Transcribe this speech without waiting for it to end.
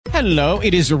Hello,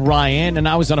 it is Ryan, and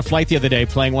I was on a flight the other day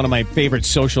playing one of my favorite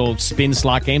social spin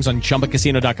slot games on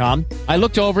ChumbaCasino.com. I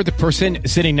looked over at the person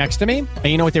sitting next to me, and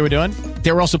you know what they were doing?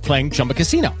 They were also playing Chumba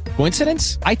Casino.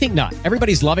 Coincidence? I think not.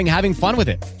 Everybody's loving having fun with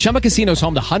it. Chumba Casino is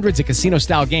home to hundreds of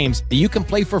casino-style games that you can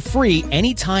play for free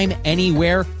anytime,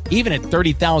 anywhere, even at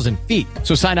 30,000 feet.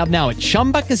 So sign up now at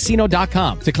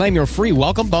ChumbaCasino.com to claim your free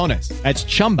welcome bonus. That's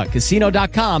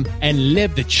ChumbaCasino.com and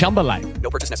live the Chumba life.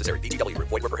 No purchase necessary. VGW.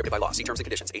 Void where prohibited by law. See terms and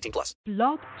conditions. 18 plus.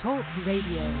 Blog Talk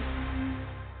Radio.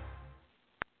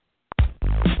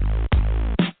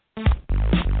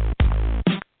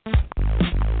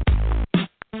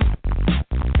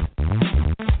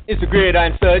 It's the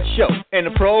GridironStuds show and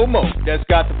the promo that's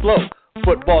got the flow.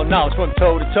 Football knowledge from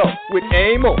toe to toe with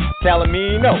Amo,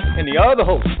 Calamino, and the other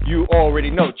host you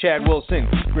already know. Chad Wilson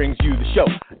brings you the show.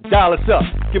 Dial us up,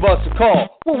 give us a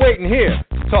call. We're waiting here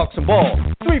to talk some ball.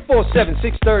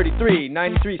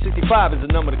 347-633-9365 is the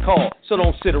number to call. So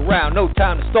don't sit around, no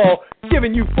time to stall.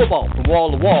 Giving you football from wall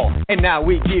to wall. And now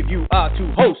we give you our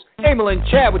two hosts, Emil and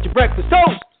Chad, with your breakfast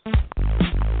toast.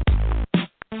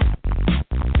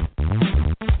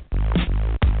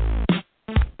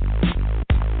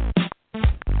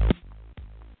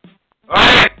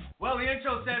 Alright, well, the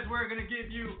intro says we're going to give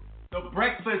you the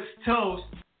breakfast toast.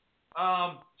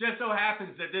 Just so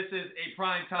happens that this is a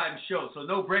primetime show, so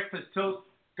no breakfast toast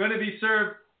going to be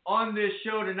served on this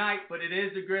show tonight, but it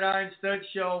is the GridironStuds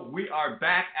show. We are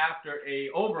back after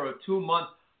over a 2-month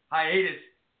hiatus.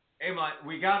 Hey,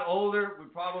 we got older. We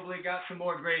probably got some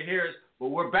more gray hairs, but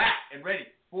we're back and ready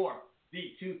for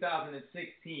the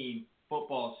 2016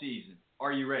 football season.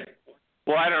 Are you ready?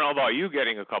 Well, I don't know about you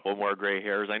getting a couple more gray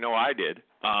hairs. I know I did.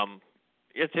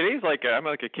 Yeah, today's I'm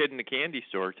like a kid in a candy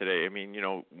store today. I mean,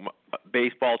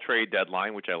 baseball trade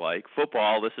deadline, which I like.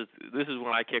 Football, this is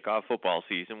when I kick off football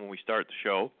season, when we start the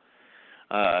show.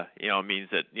 It means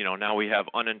that, now we have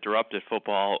uninterrupted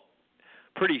football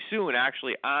pretty soon,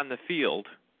 actually, on the field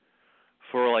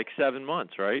for like 7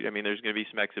 months, right? I mean, there's going to be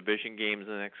some exhibition games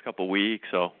in the next couple of weeks,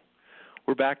 so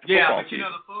we're back to football season.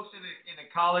 The folks in the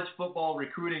college football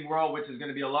recruiting world, which is going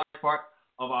to be a large part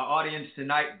of our audience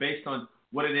tonight based on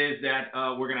what it is that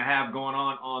we're going to have going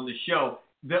on the show.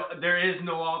 There is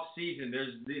no off season.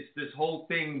 There's this whole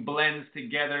thing blends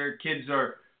together. Kids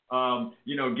are,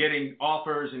 getting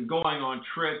offers and going on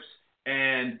trips,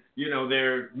 and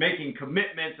they're making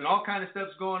commitments, and all kind of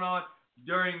stuff's going on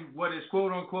during what is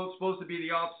quote unquote supposed to be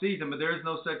the off season. But there is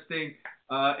no such thing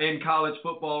in college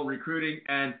football recruiting.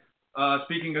 And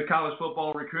speaking of college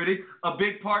football recruiting, a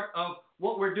big part of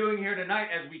what we're doing here tonight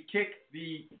as we kick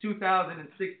the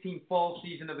 2016 fall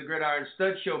season of the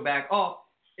GridironStuds show back off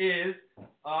is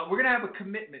we're going to have a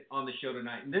commitment on the show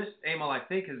tonight. And this, Emil, I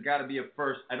think has got to be a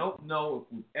first. I don't know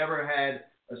if we've ever had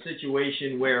a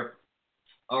situation where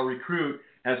a recruit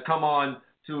has come on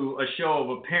to a show of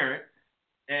a parent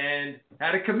and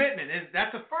had a commitment.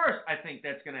 That's a first, I think,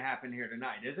 that's going to happen here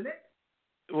tonight, isn't it?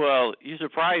 Well, you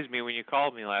surprised me when you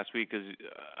called me last week because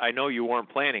I know you weren't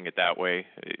planning it that way.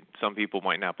 Some people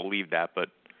might not believe that, but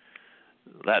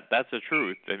that's the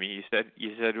truth. I mean,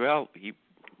 you said, well, he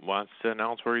wants to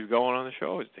announce where he's going on the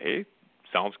show. Hey,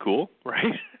 sounds cool,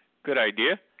 right? Good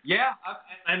idea. Yeah,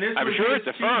 and I'm sure it's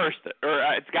a first, or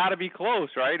it's got to be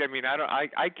close, right? I mean,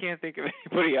 I can't think of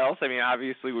anybody else. I mean,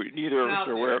 obviously, neither of us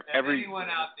are aware of every. Anyone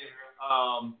out there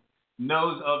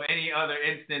knows of any other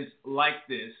instance like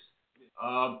this,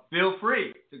 feel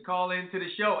free to call into the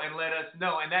show and let us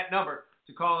know. And that number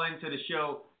to call into the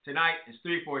show tonight is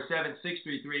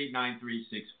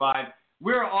 347-633-9365.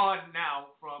 We're on now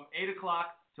from 8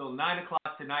 o'clock till 9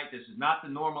 o'clock tonight. This is not the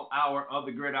normal hour of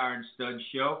the GridironStuds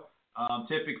show.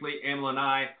 Typically, Emil and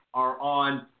I are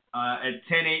on at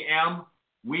 10 a.m.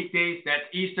 weekdays. That's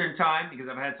Eastern time, because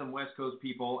I've had some West Coast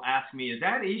people ask me, is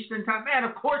that Eastern time? Man,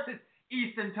 of course it's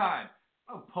Eastern time.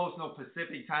 I don't post no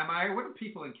Pacific time. What are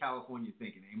people in California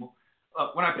thinking, Emil?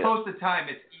 When I post the time,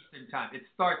 it's Eastern time. It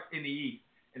starts in the east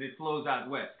and it flows out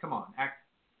west. Come on.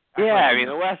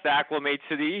 The West acclimates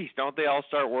to the East. Don't they all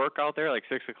start work out there like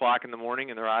 6 o'clock in the morning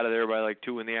and they're out of there by like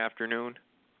 2 in the afternoon?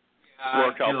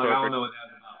 I don't know what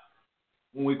that's about.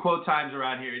 When we quote times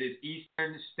around here, it is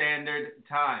Eastern Standard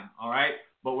Time, all right?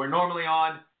 But we're normally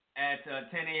on at 10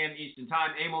 a.m. Eastern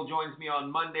Time. Emil joins me on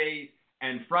Mondays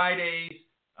and Fridays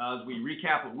as we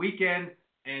recap a weekend,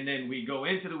 and then we go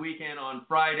into the weekend on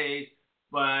Fridays.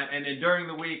 And then during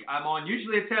the week, I'm on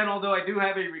usually at 10, although I do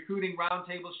have a recruiting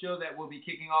roundtable show that will be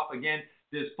kicking off again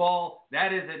this fall.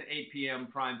 That is an 8 p.m.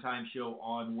 primetime show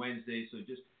on Wednesday. So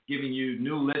just giving you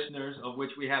new listeners, of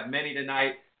which we have many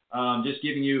tonight, just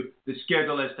giving you the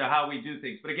schedule as to how we do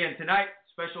things. But again, tonight,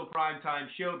 special primetime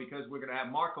show because we're going to have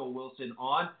Marco Wilson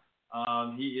on.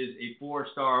 He is a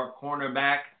 4-star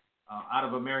cornerback out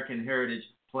of American Heritage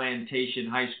Plantation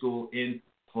High School in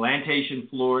Plantation,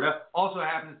 Florida. Also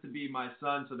happens to be my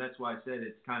son, so that's why I said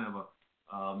it's kind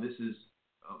of this is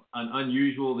an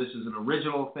unusual, this is an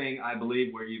original thing, I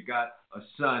believe, where you've got a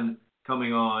son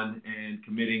coming on and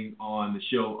committing on the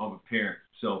show of a parent.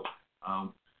 So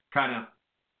kind of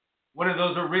one of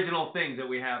those original things that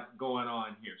we have going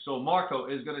on here. So Marco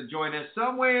is going to join us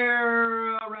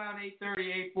somewhere around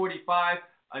 8:30, 8:45.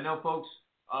 I know folks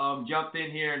jumped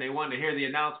in here and they wanted to hear the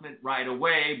announcement right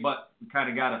away, but we kind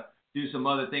of got to do some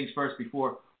other things first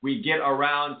before we get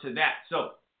around to that.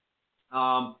 So,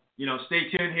 stay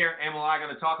tuned here. Emil and I are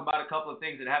going to talk about a couple of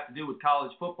things that have to do with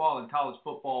college football and college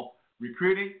football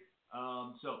recruiting.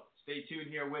 So stay tuned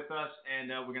here with us, and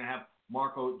we're going to have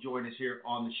Marco join us here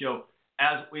on the show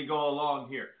as we go along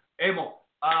here. Emil,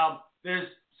 there's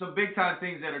some big-time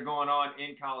things that are going on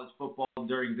in college football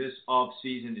during this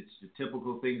off-season. It's the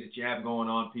typical things that you have going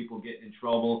on, people getting in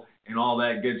trouble and all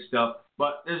that good stuff.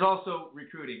 But there's also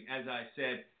recruiting, as I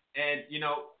said. And,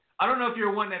 I don't know if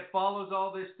you're one that follows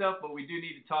all this stuff, but we do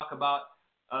need to talk about,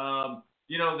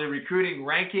 the recruiting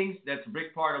rankings. That's a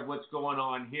big part of what's going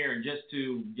on here. And just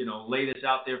to, lay this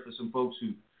out there for some folks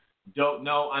who don't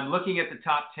know, I'm looking at the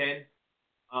top 10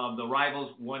 of the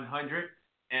Rivals 100.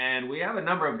 And we have a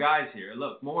number of guys here.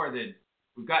 Look,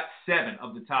 we've got 7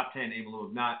 of the top 10 able to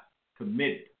have not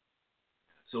committed.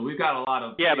 So we've got a lot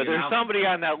of... Yeah, but there's somebody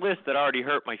on that list that already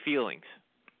hurt my feelings.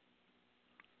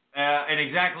 And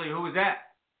exactly who was that?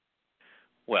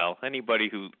 Well, anybody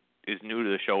who is new to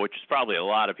the show, which is probably a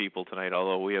lot of people tonight,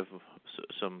 although we have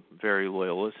some very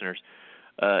loyal listeners,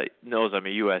 knows I'm a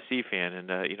USC fan. And,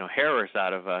 Harris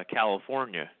out of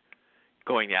California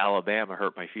going to Alabama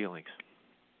hurt my feelings.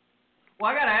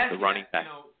 Well, I got to ask the running back.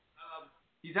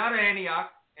 He's out of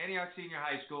Antioch Senior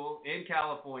High School in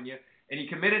California, and he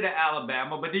committed to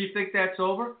Alabama. But do you think that's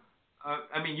over?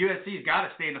 USC's got to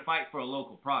stay in the fight for a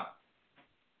local product.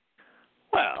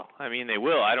 Well, they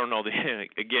will. I don't know.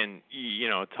 Again,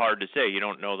 it's hard to say. You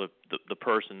don't know the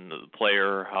person, the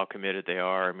player, how committed they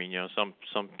are.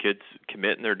 Some kids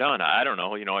commit and they're done. I don't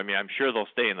know. I'm sure they'll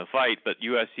stay in the fight, but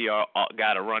USC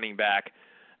got a running back,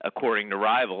 according to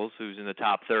Rivals, who's in the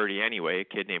top 30 anyway, a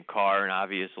kid named Carr, and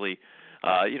obviously,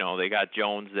 they got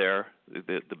Jones there,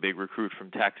 the big recruit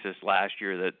from Texas last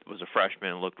year that was a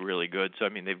freshman and looked really good. So,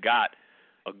 they've got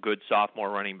a good sophomore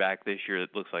running back this year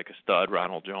that looks like a stud,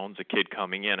 Ronald Jones, a kid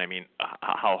coming in.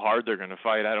 How hard they're going to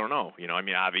fight, I don't know.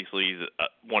 Obviously he's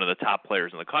one of the top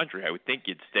players in the country. I would think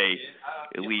you'd stay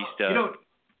at least. They're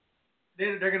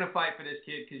going to fight for this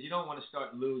kid because you don't want to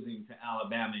start losing to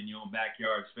Alabama in your own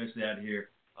backyard, especially out here.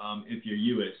 If you're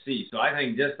USC. So I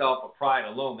think just off of pride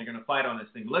alone, they're going to fight on this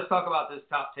thing. Let's talk about this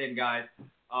top 10 guys.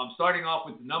 Starting off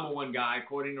with the number 1 guy,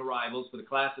 according to Rivals, for the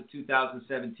class of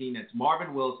 2017. That's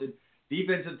Marvin Wilson,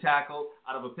 defensive tackle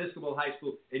out of Episcopal High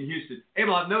School in Houston.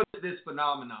 Emil, I've noticed this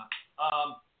phenomenon.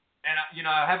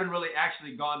 I haven't really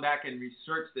actually gone back and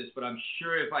researched this, but I'm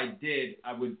sure if I did,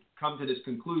 I would come to this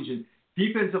conclusion.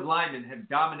 Defensive linemen have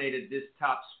dominated this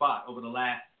top spot over the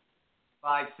last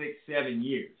 5, 6, 7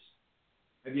 years.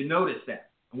 Have you noticed that?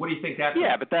 And what do you think that's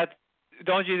Yeah, but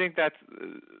don't you think that's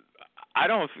I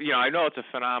know it's a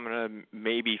phenomenon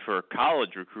maybe for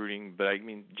college recruiting, but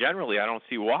generally I don't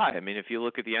see why. If you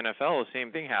look at the NFL, the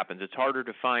same thing happens. It's harder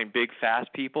to find big,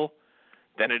 fast people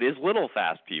than it is little,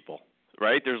 fast people,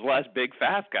 right? There's less big,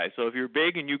 fast guys. So if you're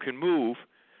big and you can move,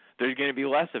 there's going to be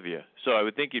less of you. So I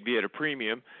would think you'd be at a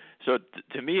premium. So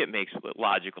to me, it makes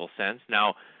logical sense.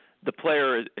 Now, the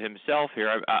player himself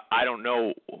here, I don't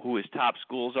know who his top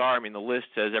schools are. The list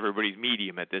says everybody's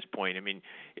medium at this point.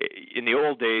 In the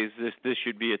old days, this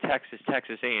should be a Texas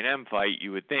A&M fight,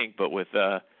 you would think. But with,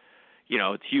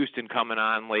 it's Houston coming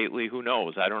on lately. Who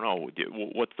knows? I don't know.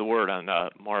 What's the word on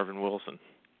Marvin Wilson?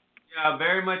 Yeah,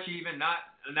 very much even.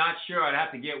 Not sure. I'd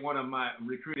have to get one of my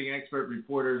recruiting expert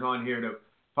reporters on here to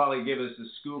probably give us a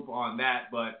scoop on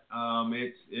that. But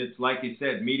it's like you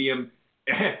said, medium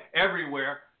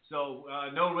everywhere. So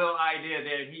no real idea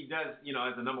there. He does,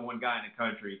 as the number 1 guy in the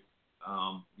country,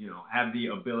 have the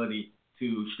ability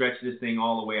to stretch this thing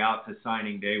all the way out to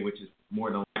signing day, which is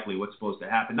more than likely what's supposed to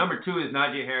happen. Number 2 is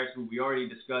Najee Harris, who we already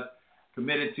discussed,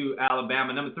 committed to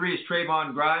Alabama. Number 3 is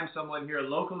Trayvon Grimes, someone here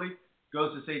locally,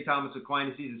 goes to St. Thomas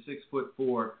Aquinas. He's a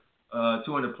 6'4",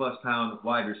 200-plus pound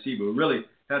wide receiver who really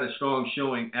had a strong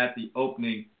showing at the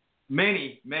opening.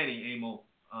 Many, Emil,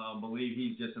 believe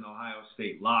he's just an Ohio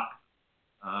State lock.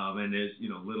 And there's,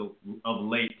 little of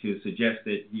late to suggest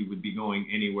that he would be going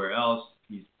anywhere else.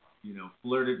 He's,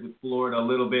 flirted with Florida a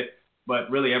little bit, but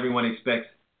really everyone expects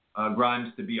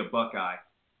Grimes to be a Buckeye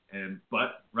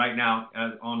But right now,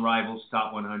 on Rivals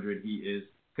Top 100, he is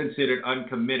considered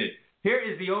uncommitted. Here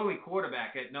is the only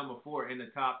quarterback at number 4 in the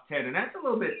top 10, and that's a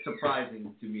little bit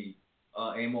surprising to me,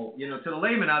 Emil. You know, to the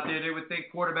layman out there, they would think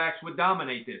quarterbacks would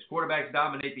dominate this. Quarterbacks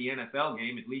dominate the NFL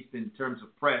game, at least in terms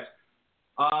of press.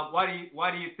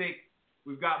 Why do you think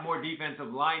we've got more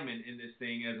defensive linemen in this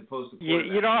thing as opposed to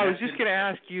quarterbacks? You know, I was just going to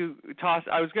ask you,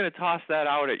 I was going to toss that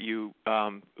out at you.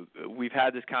 We've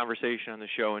had this conversation on the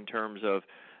show in terms of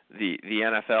the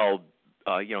NFL,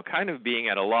 kind of being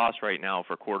at a loss right now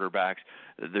for quarterbacks.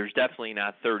 There's definitely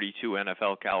not 32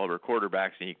 NFL caliber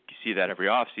quarterbacks, and you see that every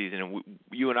offseason. And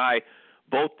you and I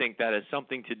both think that has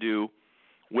something to do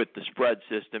with the spread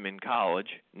system in college,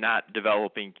 not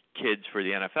developing kids for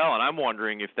the NFL. And I'm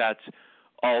wondering if that's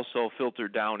also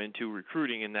filtered down into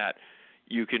recruiting, in that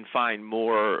you can find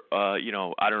more, I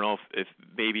don't know if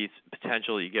maybe it's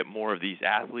potential you get more of these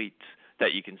athletes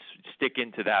that you can stick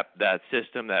into that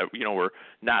system that, were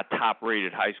not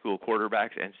top-rated high school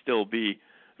quarterbacks and still be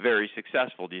very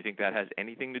successful. Do you think that has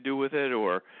anything to do with it?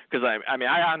 Or because I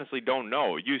honestly don't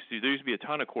know. There used to be a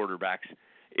ton of quarterbacks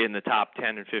in the top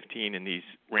 10 and 15 in these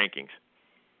rankings.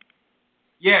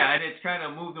 Yeah, and it's kind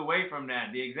of moved away from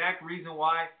that. The exact reason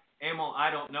why, Emil,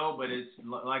 I don't know, but it's,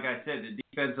 like I said, the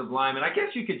defensive lineman. I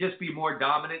guess you could just be more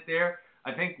dominant there.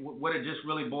 I think what it just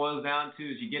really boils down to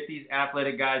is you get these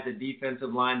athletic guys at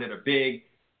defensive line that are big,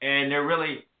 and they're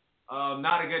really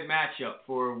not a good matchup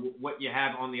for what you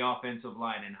have on the offensive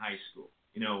line in high school.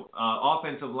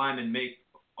 Offensive linemen make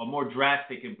a more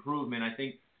drastic improvement, I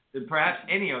think, than perhaps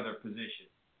any other position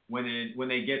when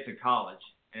they get to college.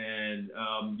 And,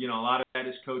 a lot of that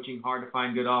is coaching, hard to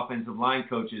find good offensive line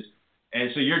coaches.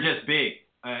 And so you're just big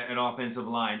at offensive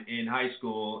line in high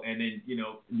school, and then, you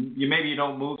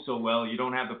don't move so well. You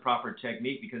don't have the proper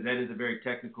technique because that is a very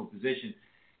technical position,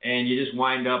 and you just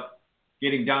wind up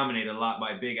getting dominated a lot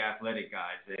by big athletic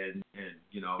guys, and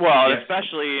Well, yes.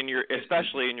 especially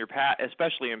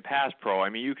in pass pro. I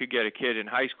mean, you could get a kid in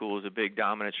high school who's a big,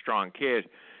 dominant, strong kid,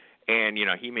 and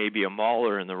he may be a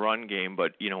mauler in the run game,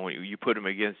 but when you put him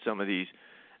against some of these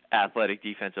athletic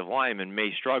defensive linemen,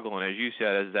 may struggle. And as you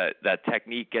said, as that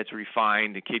technique gets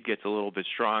refined, the kid gets a little bit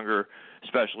stronger,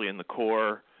 especially in the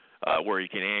core, where he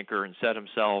can anchor and set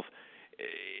himself.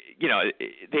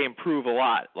 They improve a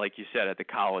lot, like you said, at the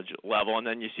college level, and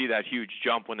then you see that huge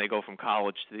jump when they go from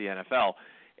college to the NFL.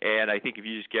 And I think if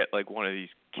you just get like one of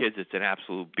these kids that's an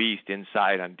absolute beast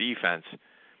inside on defense,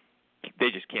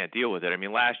 they just can't deal with it. I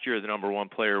mean, last year the number one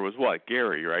player was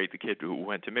Gary, right? The kid who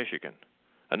went to Michigan.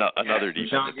 Another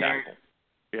defensive tackle.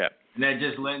 Yeah. And that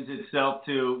just lends itself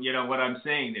to, what I'm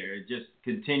saying there. It just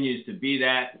continues to be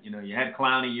that. You had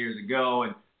Clowney years ago,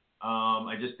 and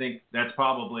I just think that's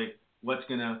probably what's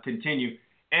going to continue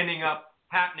ending up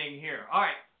happening here. All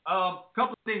right, a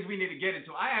couple of things we need to get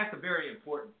into. I asked a very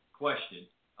important question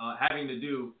having to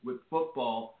do with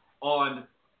football on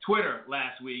Twitter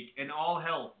last week, and all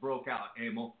hell broke out,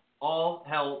 Emil. All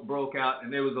hell broke out,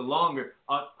 and there was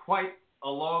quite a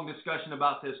long discussion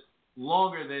about this,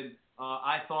 longer than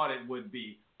I thought it would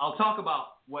be. I'll talk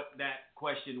about what that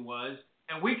question was,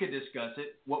 and we could discuss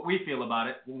it, what we feel about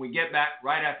it, when we get back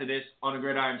right after this on the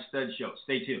GridironStuds show.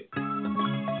 Stay tuned.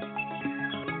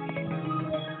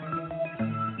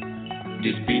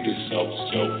 Defeat is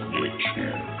self-rich.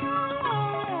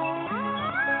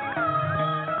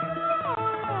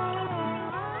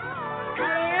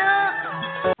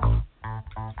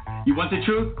 You want the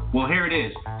truth? Well, here it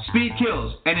is. Speed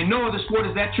kills, and in no other sport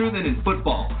is that true than in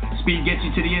football. Speed gets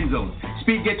you to the end zone.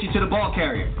 Speed gets you to the ball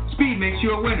carrier. Speed makes you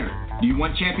a winner. Do you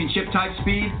want championship-type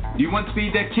speed? Do you want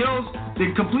speed that kills?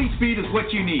 Then Complete Speed is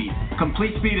what you need.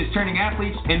 Complete Speed is turning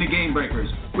athletes into game breakers.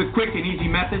 With quick and easy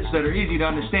methods that are easy to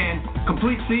understand,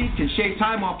 Complete Speed can shave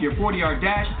time off your 40-yard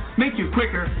dash, make you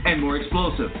quicker and more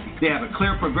explosive. They have a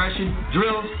clear progression,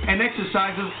 drills, and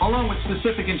exercises along with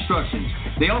specific instructions.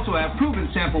 They also have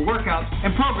proven sample workouts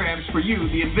and programs for you,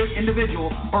 the individual,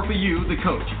 or for you, the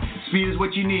coach. Speed is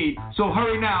what you need, so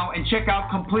hurry now and check out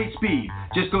Complete Speed.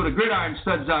 Just go to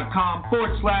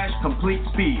GridironStuds.com/Complete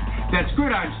Speed. That's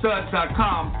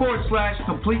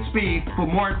GridironStuds.com/Complete Speed for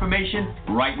more information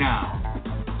right now.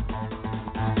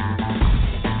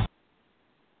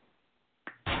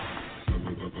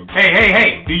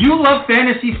 Hey, do you love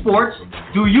fantasy sports?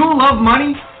 Do you love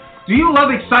money? Do you love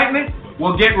excitement?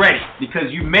 Well, get ready,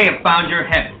 because you may have found your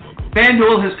heaven.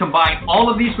 FanDuel has combined all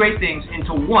of these great things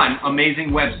into one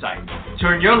amazing website.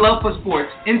 Turn your love for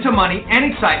sports into money and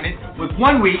excitement with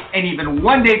 1 week and even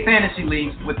 1 day fantasy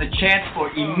leagues with a chance for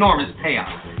enormous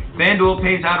payouts. FanDuel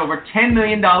pays out over $10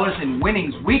 million in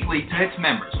winnings weekly to its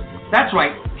members. That's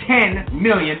right, $10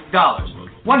 million.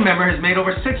 One member has made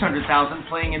over $600,000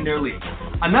 playing in their league.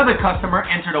 Another customer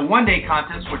entered a one-day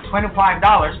contest for $25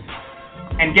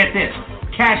 and get this,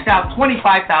 cashed out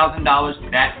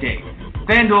 $25,000 that day.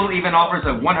 FanDuel even offers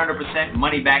a 100%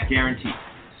 money-back guarantee.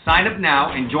 Sign up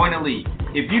now and join a league.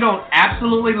 If you don't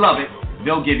absolutely love it,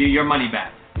 they'll give you your money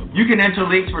back. You can enter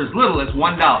leagues for as little as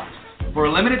 $1. For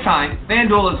a limited time,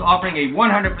 FanDuel is offering a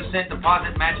 100%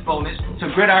 deposit match bonus to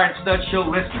GridironStuds show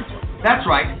listeners. That's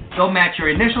right, they'll match your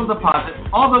initial deposit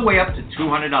all the way up to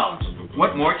 $200.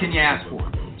 What more can you ask for?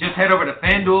 Just head over to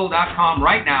FanDuel.com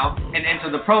right now and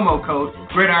enter the promo code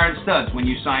GridironStuds when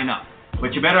you sign up.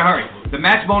 But you better hurry. The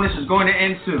match bonus is going to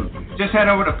end soon. Just head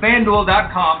over to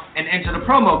FanDuel.com and enter the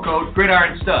promo code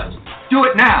GridironStuds. Do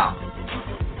it now!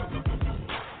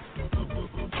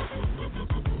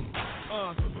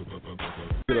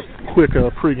 Get a quick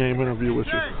pregame interview with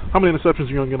you. How many interceptions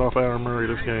are you going to get off Aaron Murray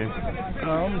this game?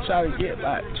 I'm going to try to get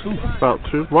about 2. About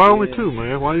 2? Why only 2,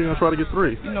 man? Why are you going to try to get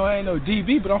 3? You know, I ain't no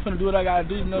DB, but I'm going to do what I got to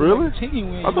do. Really?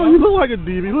 Team win, I thought you look like a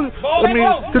DB. I mean,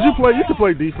 because you can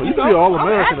play defense. You can be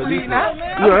All-American at defense.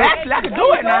 Actually, I can do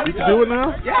it now. You can do it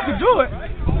now? Yeah, I can do it.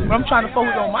 But I'm trying to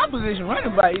focus on my position,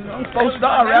 running back. You know, I'm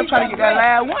 4-star. I'm trying to get that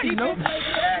last one, you know.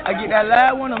 I get that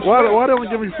last one. Why they only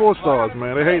give me 4 stars,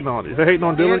 man? They hating on you. They hating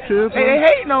on Dillard kids? They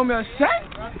hating on me, son.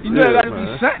 You know, there got to be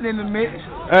something in the mix.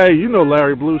 Hey, you know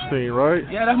Larry Bluestein, right?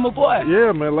 Yeah, that's my boy.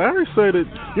 Yeah, man. Larry said that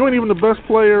you ain't even the best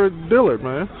player at Dillard,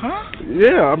 man. Huh?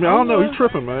 Yeah, I mean, I don't know. He's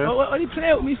tripping, man. What he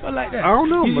playing with me for like that? I don't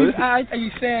know, man. Are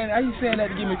you saying that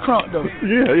to give me crunk, though?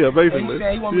 Yeah, basically.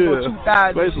 He want me to go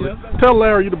 2,000 basically. Tell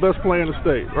Larry you're the best player in the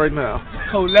state right now.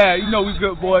 Oh, Larry, you know we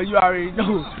good, boy. You already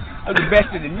know. I'm the best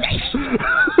in the nation.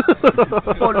 I'm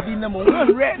supposed to be number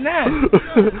 1 right now.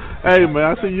 Hey, man,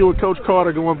 I see you and Coach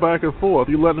Carter going back and forth.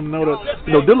 You letting them know that,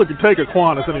 you know, Dillard can take a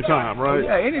Aquinas anytime, right?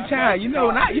 Yeah, anytime. You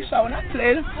know, you saw when I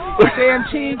played him.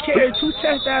 17 carries, 2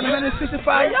 touchdowns,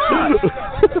 165 yards.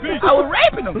 I was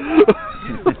raping them.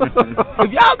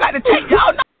 If y'all got to take,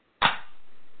 y'all know.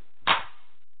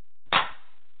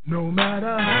 No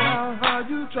matter how hard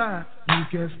you try, you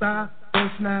can't stop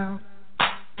us now.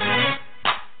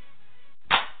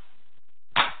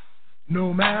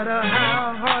 No matter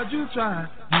how hard you try,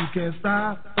 you can't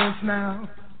stop us now.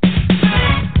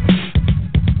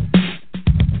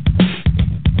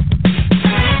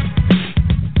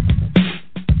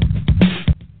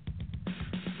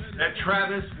 That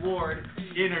Travis Ward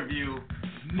interview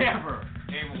never,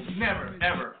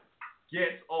 ever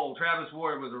gets old. Travis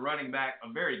Ward was a running back,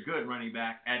 a very good running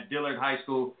back at Dillard High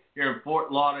School here in Fort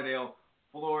Lauderdale,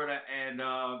 Florida, and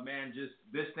man, just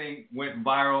this thing went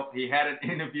viral. He had an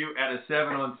interview at a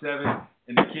 7-on-7,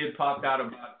 and the kid popped out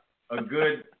about a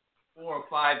good 4 or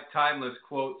 5 timeless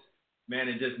quotes. Man,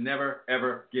 it just never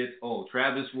ever gets old.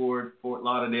 Travis Ward, Fort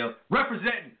Lauderdale,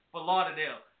 representing for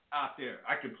Lauderdale out there.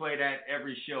 I could play that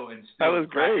every show and still that was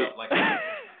crack great. up like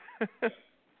that.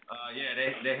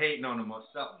 Yeah, they're hating on him or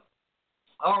something.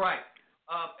 All right.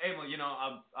 Abel, you know,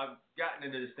 I've gotten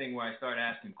into this thing where I start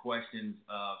asking questions,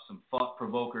 some thought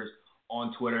provokers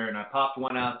on Twitter, and I popped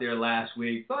one out there last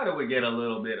week. Thought it would get a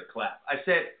little bit of clap. I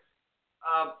said,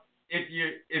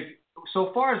 if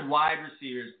so far as wide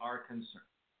receivers are concerned,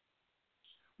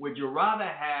 would you rather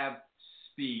have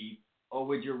speed or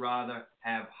would you rather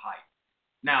have height?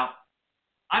 Now,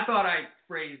 I thought I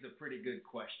phrased a pretty good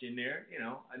question there. You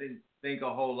know, I didn't think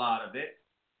a whole lot of it.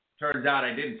 Turns out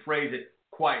I didn't phrase it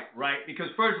quite right, because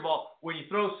first of all, when you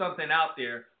throw something out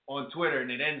there on Twitter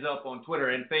and it ends up on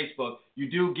Twitter and Facebook,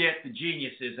 you do get the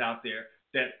geniuses out there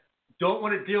that don't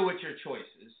want to deal with your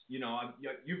choices. You know,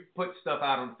 you've put stuff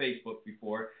out on Facebook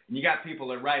before, and you got people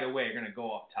that right away are going to go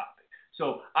off topic.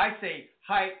 So I say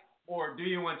height or do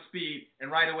you want speed, and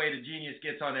right away the genius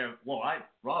gets on there, well, I'd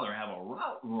rather have a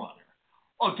route runner.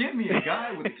 Oh, give me a guy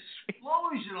with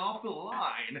explosion off the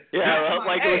line. Yeah, well,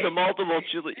 like it was a multiple.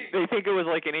 They think it was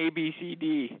like an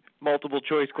ABCD multiple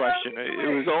choice question. It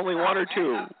was only 1 or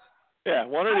 2. Yeah,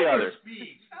 one or the other.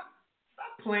 Speed.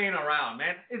 Stop playing around,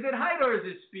 man. Is it height or is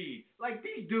it speed? Like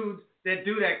these dudes that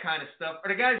do that kind of stuff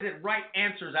are the guys that write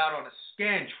answers out on a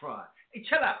Scantron. Hey,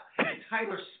 chill out. It's height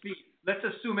or speed. Let's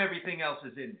assume everything else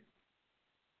is in there.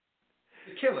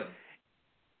 You're killing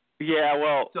me. Yeah,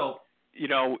 well. So. You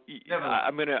know,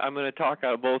 I'm gonna talk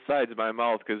out of both sides of my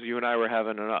mouth, because you and I were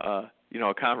having a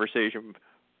conversation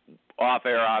off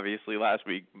air, obviously, last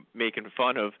week, making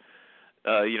fun of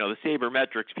the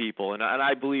sabermetrics people, and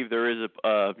I believe there is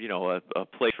a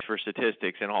place for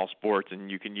statistics in all sports, and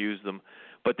you can use them,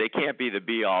 but they can't be the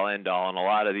be all end all. And a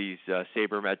lot of these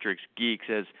sabermetrics geeks,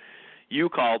 as you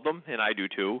called them, and I do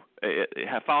too,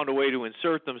 have found a way to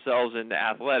insert themselves into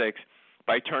athletics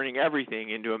by turning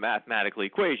everything into a mathematical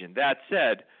equation. That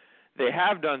said, they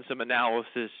have done some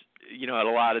analysis, at a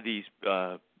lot of these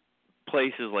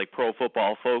places like Pro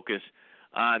Football Focus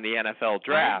on the NFL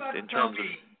draft in terms of.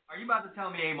 Are you about to tell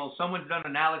me, Emil, someone's done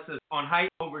analysis on height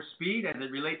over speed as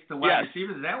it relates to wide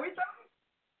receivers? Is that what you're telling me?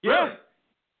 Yeah. Really?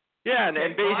 Yeah,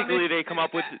 and basically they come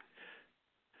up with.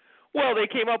 Well, they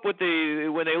came up with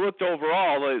when they looked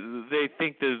overall, they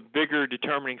think the bigger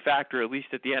determining factor, at least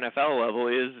at the NFL level,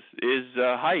 is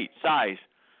height, size.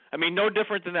 I mean, no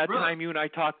different than that time you and I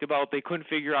talked about they couldn't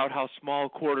figure out how small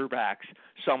quarterbacks,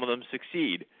 some of them,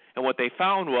 succeed. And what they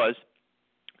found was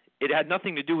it had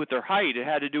nothing to do with their height. It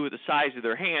had to do with the size of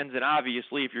their hands. And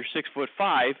obviously, if you're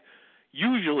 6'5",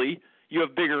 usually you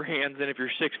have bigger hands than if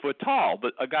you're 6 foot tall.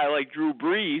 But a guy like Drew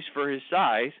Brees, for his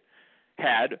size,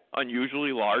 had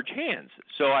unusually large hands.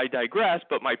 So I digress,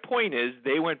 but my point is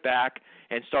they went back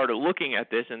and started looking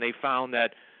at this, and they found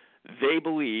that they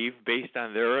believe, based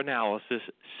on their analysis,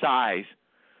 size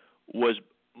was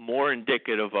more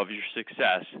indicative of your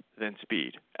success than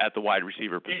speed at the wide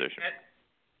receiver position.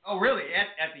 Really?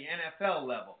 At the NFL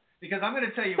level? Because I'm going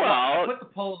to tell you what, I put the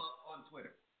poll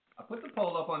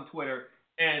up on Twitter.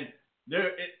 And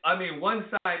one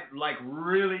side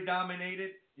really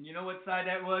dominated. And you know what side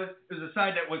that was? It was a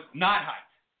side that was not height.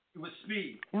 It was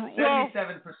speed.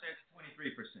 77% to 23%.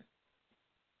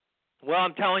 Well,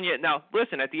 I'm telling you now.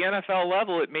 Listen, at the NFL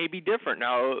level, it may be different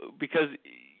now because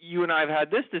you and I have had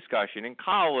this discussion in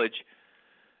college.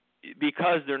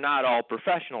 Because they're not all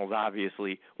professionals,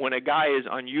 obviously. When a guy is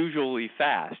unusually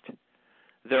fast,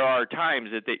 there are times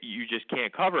that you just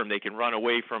can't cover him. They can run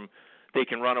away from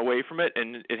it,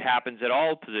 and it happens at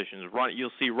all positions. You'll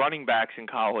see running backs in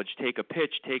college take a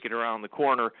pitch, take it around the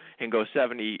corner, and go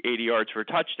 70, 80 yards for a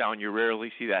touchdown. You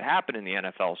rarely see that happen in the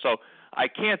NFL. So I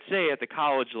can't say at the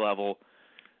college level,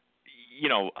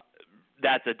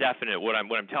 that's a definite what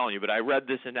I'm telling you. But I read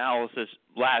this analysis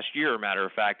last year, matter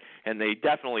of fact, and they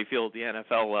definitely feel at the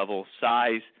NFL level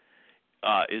size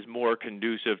is more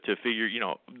conducive to figure.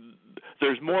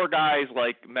 There's more guys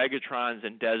like Megatrons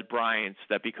and Des Bryants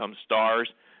that become stars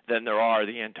than there are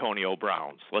the Antonio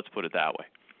Browns. Let's put it that way.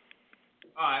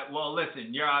 All right. Well,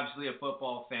 listen, you're obviously a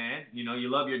football fan. You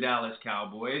love your Dallas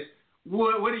Cowboys.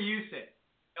 What do you say?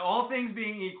 All things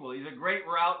being equal, he's a great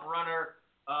route runner.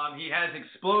 He has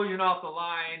explosion off the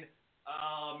line.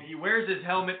 He wears his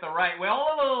helmet the right way.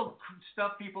 All the little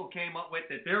stuff people came up with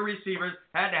that their receivers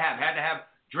had to have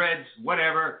dreads,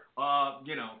 whatever,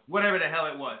 whatever the hell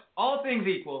it was. All things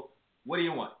equal, what do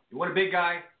you want? You want a big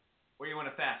guy or you want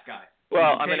a fast guy?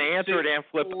 Well, I'm going to answer it and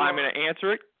flip. I'm going to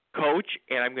answer it, Coach,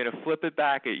 and I'm going to flip it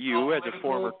back at you as a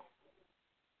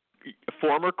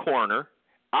former corner.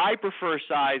 I prefer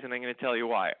size, and I'm going to tell you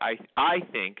why. I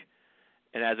think,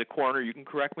 and as a corner, you can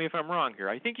correct me if I'm wrong here,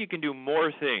 I think you can do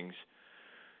more things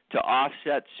to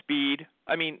offset speed.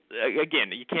 I mean,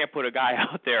 again, you can't put a guy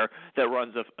out there that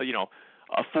runs a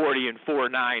 40 and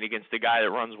 4.9 against a guy that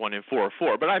runs 1 and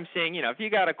 4.4. But I'm saying, if you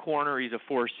got a corner, he's a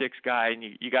 4.6 guy, and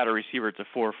you got a receiver, it's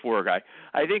a 4.4 guy.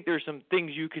 I think there's some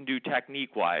things you can do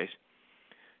technique-wise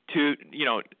to,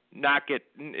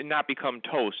 not become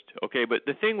toast. Okay, but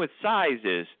the thing with size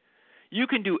is, you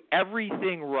can do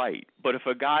everything right, but if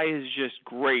a guy is just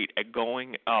great at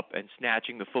going up and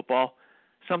snatching the football,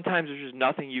 sometimes there's just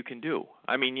nothing you can do.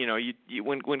 I mean,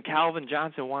 when Calvin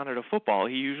Johnson wanted a football,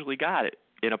 he usually got it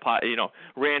in a pot.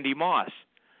 Randy Moss,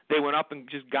 they went up and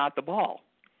just got the ball.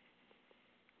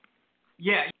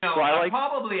 Yeah, so I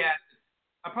probably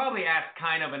asked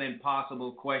kind of an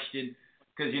impossible question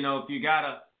because if you got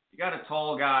a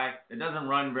tall guy that doesn't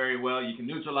run very well, you can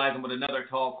neutralize him with another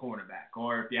tall cornerback.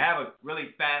 Or if you have a really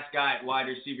fast guy at wide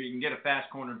receiver, you can get a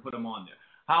fast corner and put him on there.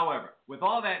 However, with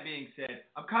all that being said,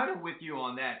 I'm kind of with you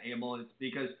on that, Emil. It's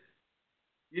because,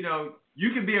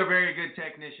 you can be a very good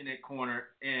technician at corner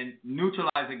and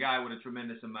neutralize a guy with a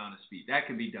tremendous amount of speed. That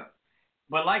can be done.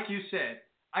 But like you said,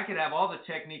 I could have all the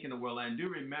technique in the world. And I do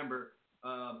remember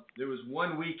there was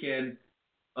one weekend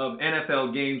of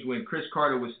NFL games when Chris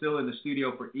Carter was still in the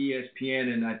studio for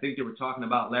ESPN, and I think they were talking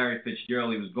about Larry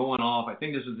Fitzgerald. He was going off. I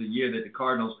think this was the year that the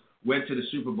Cardinals went to the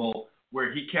Super Bowl,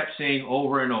 where he kept saying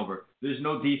over and over, there's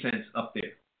no defense up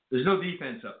there. There's no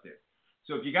defense up there.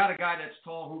 So if you got a guy that's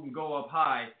tall who can go up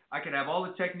high, I could have all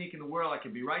the technique in the world. I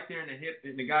could be right there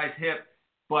in the guy's hip.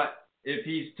 But if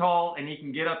he's tall and he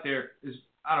can get up there,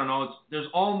 there's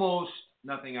almost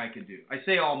nothing I can do. I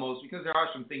say almost because there are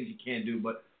some things you can do,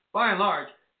 but by and large,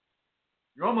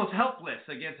 you're almost helpless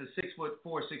against a 6'4",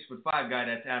 6'5" guy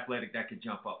that's athletic that could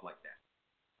jump up like that.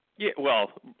 Yeah,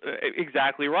 well,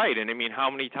 exactly right. And I mean, how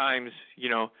many times,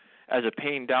 as a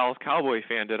paying Dallas Cowboy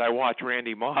fan, did I watch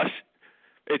Randy Moss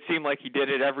it seemed like he did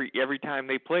it every time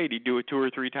they played. He'd do it 2 or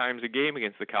 3 times a game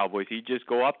against the Cowboys. He'd just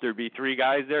go up, there'd be 3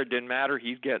 guys there, it didn't matter,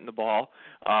 he's getting the ball.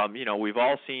 We've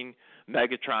all seen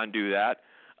Megatron do that.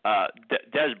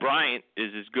 Des Bryant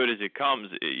is as good as it comes,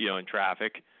 in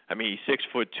traffic. I mean, he's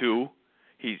 6'2".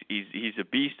 He's a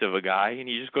beast of a guy, and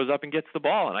he just goes up and gets the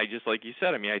ball. And I just, like you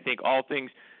said, I think all things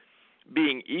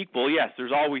being equal, yes,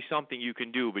 there's always something you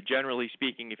can do. But generally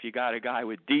speaking, if you got a guy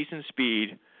with decent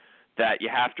speed that you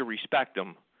have to respect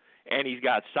him, and he's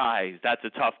got size, that's a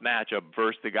tough matchup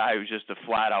versus the guy who's just a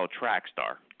flat-out track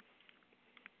star.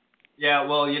 Yeah,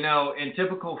 well, in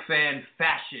typical fan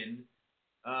fashion,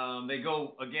 they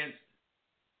go against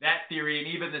that theory, and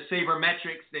even the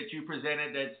sabermetrics that you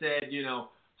presented that said,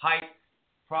 height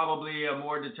probably a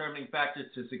more determining factor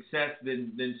to success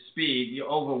than speed,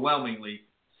 overwhelmingly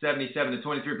 77 to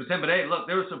 23%. But hey, look,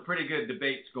 there were some pretty good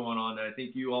debates going on that I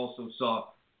think you also saw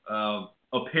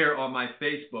appear on my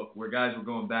Facebook, where guys were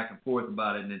going back and forth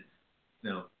about it, and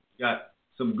then, got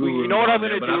some gurus. Well, you know what I'm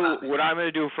going to do? What I'm going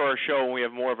to do for our show when we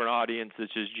have more of an audience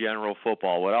that's just general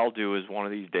football, what I'll do is one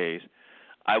of these days,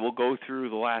 I will go through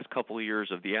the last couple of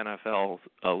years of the NFL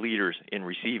leaders in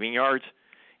receiving yards,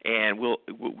 and we'll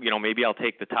maybe I'll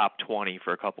take the top 20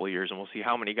 for a couple of years, and we'll see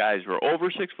how many guys were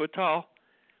over 6 foot tall,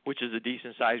 which is a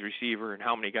decent sized receiver, and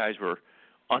how many guys were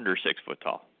under 6 foot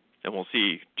tall, and we'll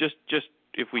see just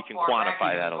if we can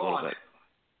quantify that a little bit.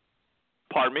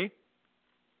 Pardon me?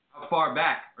 How far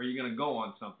back are you going to go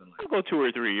on something like that? I'll go 2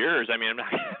 or 3 years.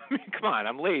 Come on,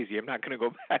 I'm lazy. I'm not going to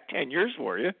go back 10 years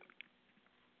for you.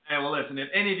 Hey, well, listen, if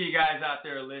any of you guys out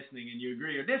there are listening and you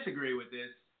agree or disagree with this,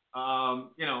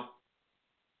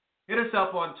 hit us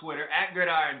up on Twitter at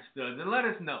GridironStuds and let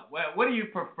us know. What do you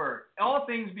prefer? All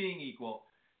things being equal,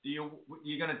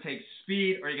 you're going to take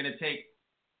speed or you're going to take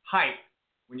height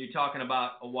when you're talking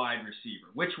about a wide receiver?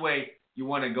 Which way you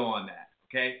want to go on that,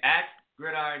 okay? At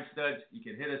GridironStuds, you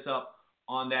can hit us up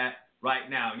on that right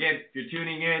now. Again, if you're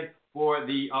tuning in for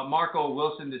the Marco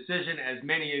Wilson decision, as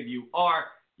many of you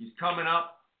are, he's coming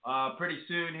up pretty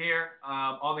soon here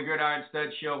on the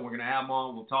GridironStuds show. We're going to have him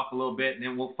on. We'll talk a little bit, and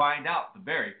then we'll find out the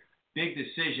very big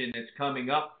decision that's coming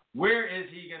up. Where is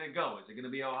he going to go? Is it going to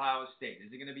be Ohio State?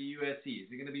 Is it going to be USC?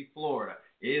 Is it going to be Florida?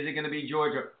 Is it going to be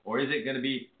Georgia? Or is it going to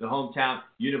be the hometown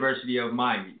University of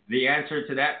Miami? The answer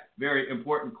to that very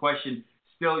important question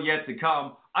still yet to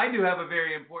come. I do have a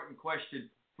very important question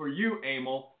for you,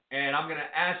 Emil, and I'm going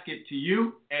to ask it to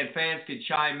you, and fans can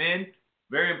chime in.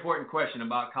 Very important question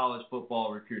about college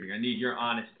football recruiting. I need your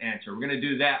honest answer. We're going to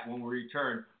do that when we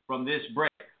return from this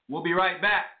break. We'll be right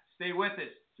back. Stay with us.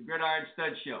 It's the Gridiron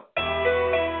Studs Show.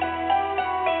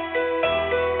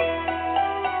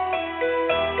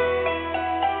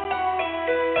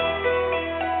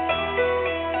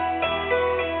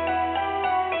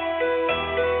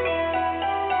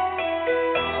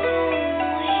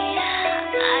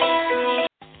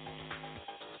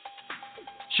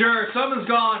 Sure, summer's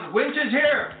gone, winter's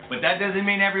here, but that doesn't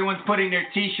mean everyone's putting their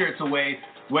t-shirts away.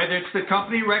 Whether it's the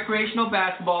company recreational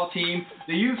basketball team,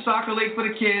 the youth soccer league for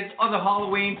the kids, or the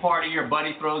Halloween party your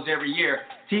buddy throws every year,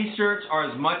 t-shirts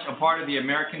are as much a part of the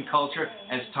American culture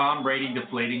as Tom Brady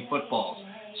deflating footballs.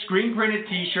 Screen-printed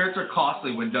t-shirts are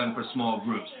costly when done for small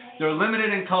groups. They're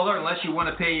limited in color unless you want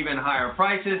to pay even higher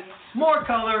prices. More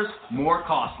colors, more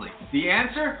costly. The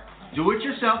answer? Do it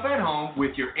yourself at home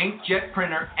with your inkjet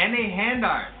printer and a hand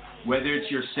iron. Whether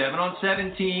it's your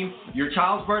 7-on-7 team, your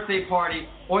child's birthday party,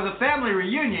 or the family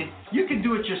reunion, you can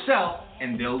do it yourself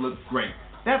and they'll look great.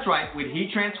 That's right, with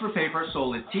heat transfer paper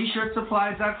sold at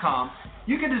tshirtsupplies.com,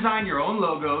 you can design your own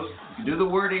logos, you can do the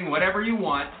wording whatever you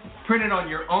want, print it on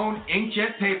your own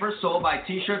inkjet paper sold by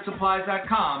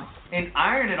tshirtsupplies.com, and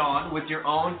iron it on with your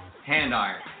own hand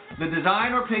iron. The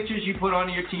design or pictures you put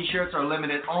onto your t-shirts are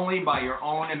limited only by your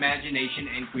own imagination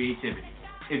and creativity.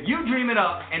 If you dream it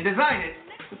up and design it,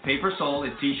 the paper sold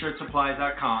at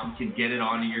tshirtsupplies.com can get it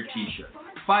onto your t-shirt.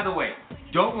 By the way,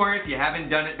 don't worry if you haven't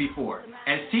done it before.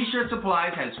 As T-Shirt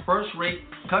Supplies has first-rate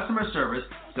customer service,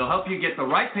 they'll help you get the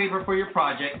right paper for your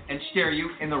project and steer you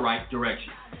in the right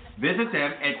direction. Visit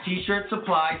them at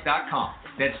tshirtsupplies.com.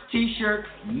 That's t-shirt,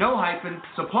 no hyphen,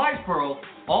 supplies plural,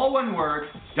 all one word,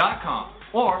 .com.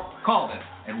 Or call them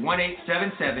at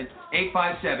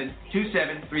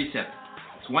 1-877-857-2737.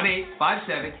 It's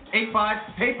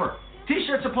 1-857-85-PAPER.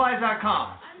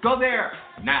 tshirtsupplies.com. Go there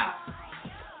now.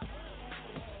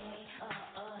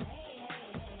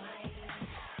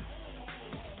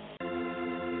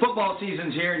 Football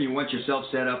season's here and you want yourself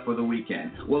set up for the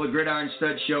weekend. Well, the Gridiron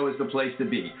Studs Show is the place to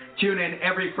be. Tune in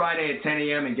every Friday at 10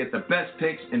 a.m. and get the best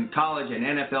picks in college and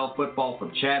NFL football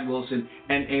from Chad Wilson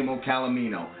and Emil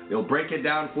Calomino. They'll break it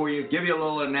down for you, give you a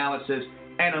little analysis,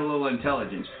 and a little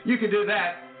intelligence. You could do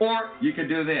that, or you could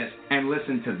do this and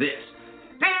listen to this.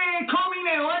 Hey, call me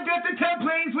now. I've got the top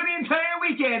plays for the entire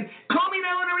weekend. Call me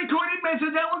now on a recorded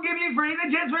message that will give you free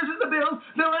the Jets versus the Bills,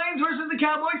 the Lions versus the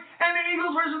Cowboys, and the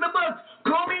Eagles versus the Bucks.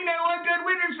 Call me now. I've got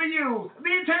winners for you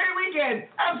the entire weekend.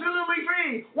 Absolutely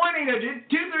free.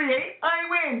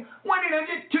 1-800-238-I-WIN.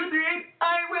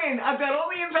 1-800-238-I-WIN. I've got all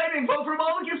the inside info from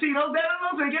all the casinos, down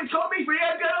on those tickets. Call me free.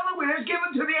 I've got all the winners. Give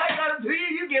them to me. I got them to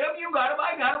you. You get them. You got them.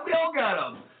 I got them. We all got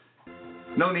them.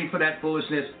 No need for that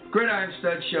foolishness. Gridiron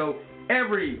Studs Show.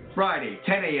 Every Friday,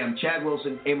 10 a.m., Chad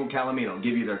Wilson, Emil Calomino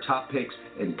give you their top picks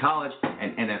in college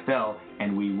and NFL,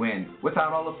 and we win.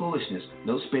 Without all the foolishness.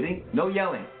 No spitting, no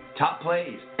yelling. Top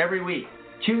plays every week.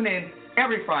 Tune in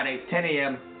every Friday, 10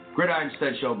 a.m., Gridiron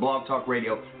Studs Show, Blog Talk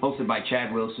Radio, hosted by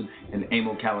Chad Wilson and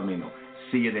Emil Calomino.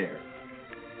 See you there.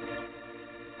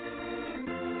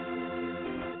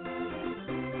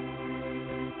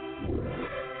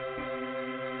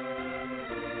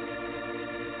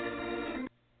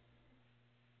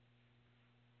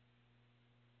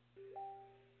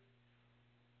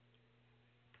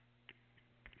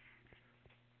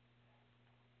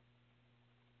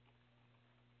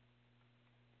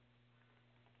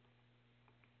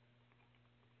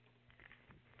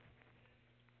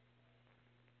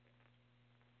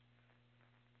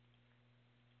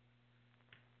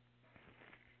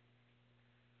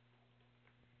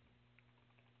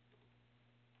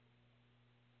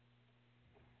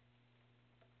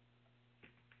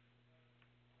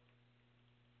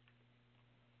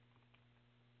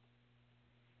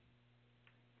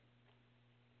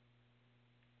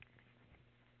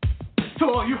 To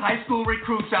all you high school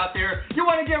recruits out there, you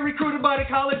want to get recruited by the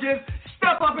colleges?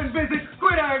 Step up and visit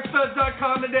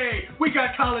GridironStuds.com today. We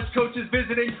got college coaches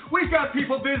visiting. We've got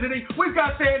people visiting. We've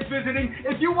got fans visiting.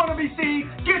 If you want to be seen,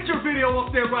 get your video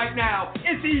up there right now.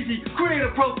 It's easy. Create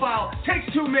a profile. Takes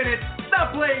 2 minutes.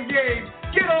 Stop playing games.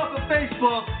 Get off of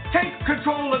Facebook. Take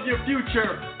control of your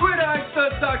future.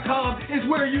 GridironStuds.com is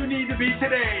where you need to be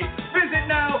today. Visit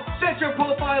now, set your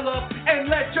profile up, and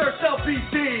let yourself be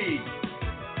seen.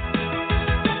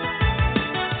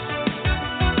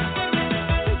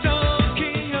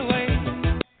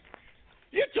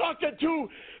 Talking to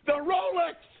the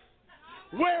Rolex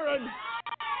wearing,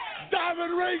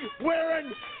 diamond ring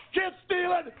wearing, kid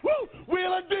stealing,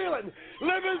 wheeling dealing,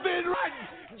 limousine riding,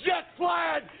 jet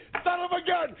flying, son of a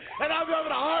gun, and I'm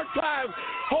having a hard time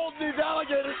holding these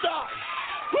alligators down.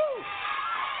 Woo!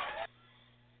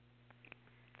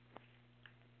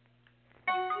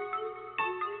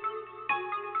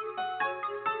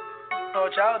 Know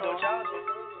what y'all do,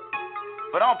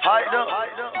 but I'm piped up.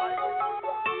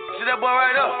 See that boy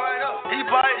right up? He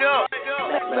piped up.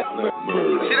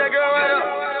 See that girl right up?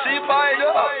 She piped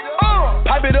up.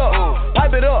 Pipe it up,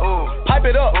 pipe it up, pipe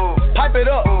it up, pipe it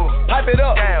up, pipe it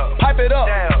up, pipe it up,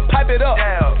 pipe it up,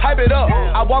 pipe it up.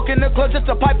 I walk in the club just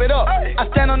to pipe it up. I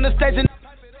stand on the stage and.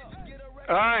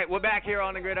 All right, we're back here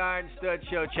on the Gridiron Stud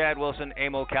Show. Chad Wilson,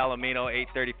 Emil Calomino,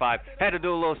 8:35. Had to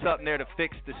do a little something there to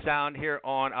fix the sound here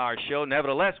on our show.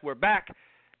 Nevertheless, we're back,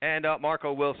 and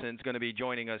Marco Wilson's going to be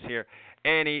joining us here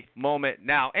any moment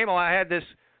now. Emil, I had this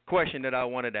question that I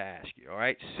wanted to ask you, all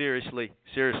right? Seriously,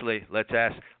 let's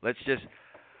just,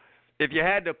 if you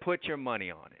had to put your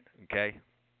money on it, okay?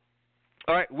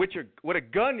 All right, with a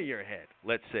gun to your head,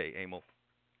 let's say, Emil,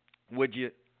 would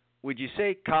you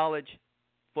say college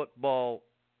football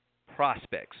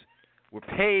prospects were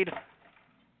paid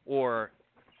or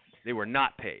they were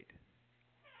not paid?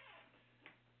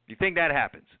 Do you think that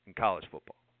happens in college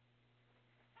football?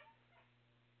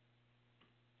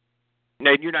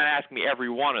 Now, you're not asking me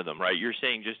every one of them, right? You're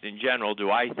saying just in general,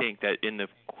 do I think that in the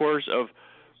course of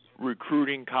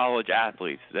recruiting college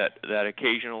athletes that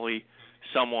occasionally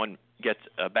someone gets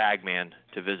a bagman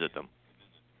to visit them?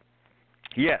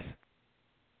 Yes.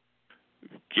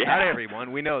 Yeah. Not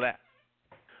everyone. We know that.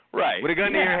 Right. With a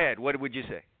gun to your head, what would you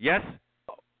say? Yes?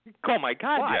 Oh, my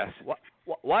God, Why? yes.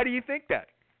 Why do you think that?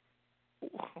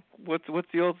 What's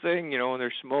the old saying? When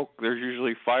there's smoke, there's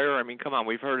usually fire. I mean, come on.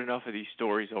 We've heard enough of these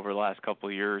stories over the last couple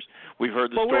of years. We've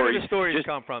heard the stories. Where do the stories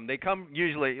come from? They come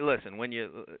usually, listen,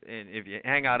 if you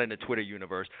hang out in the Twitter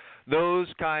universe, those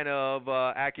kind of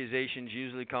accusations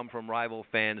usually come from rival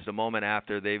fans the moment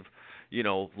after they've,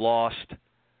 lost,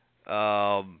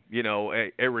 a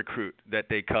recruit that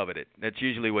they coveted. That's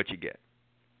usually what you get.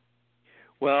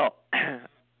 Well,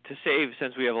 to save,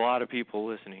 since we have a lot of people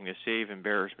listening, to save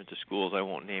embarrassment to schools, I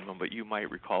won't name them, but you might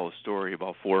recall a story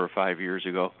about 4 or 5 years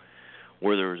ago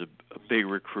where there was a big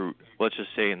recruit, let's just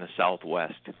say in the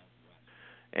Southwest,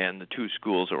 and the two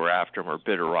schools that were after him are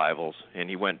bitter rivals, and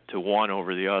he went to one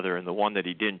over the other, and the one that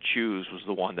he didn't choose was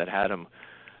the one that had him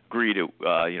agree to,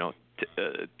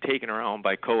 taken around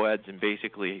by co-eds and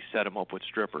basically set him up with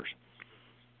strippers.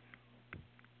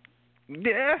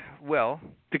 Yeah, well,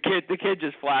 the kid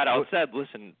just flat out said,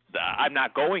 "Listen, I'm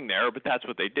not going there," but that's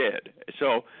what they did.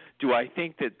 So, do I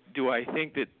think that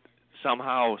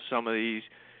somehow some of these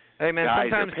guys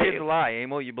sometimes are kids lie,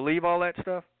 Emil. You believe all that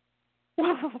stuff?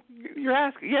 Well, you're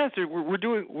asking. Yes,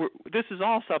 this is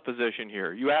all supposition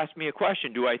here. You asked me a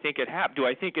question. Do I think it happened? Do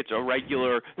I think it's a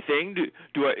regular thing?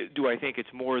 Do I think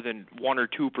it's more than 1 or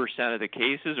 2% of the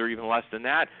cases, or even less than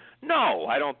that? No,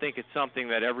 I don't think it's something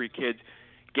that every kid's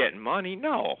getting money.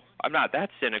 No, I'm not that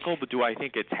cynical. But do I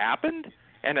think it's happened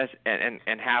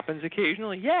and happens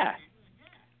occasionally? Yeah.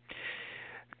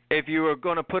 If you were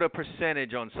going to put a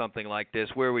percentage on something like this,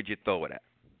 where would you throw it at?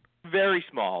 Very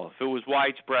small. If it was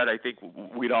widespread, I think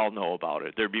we'd all know about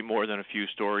it. There'd be more than a few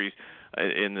stories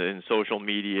in social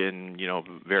media and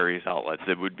various outlets.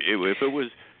 If it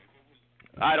was,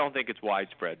 I don't think it's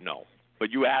widespread. No.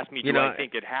 But you asked me, do I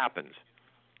think it happens?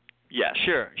 Yes.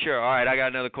 Sure. All right, I got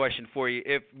another question for you.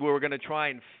 If we were going to try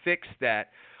and fix that,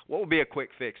 what would be a quick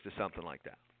fix to something like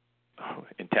that? Oh,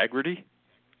 integrity?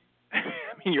 I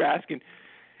mean, you're asking.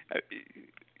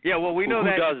 Yeah, well, we know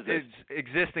that it's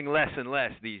existing less and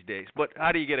less these days. But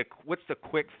how do you what's the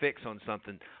quick fix on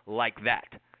something like that?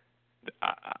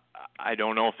 I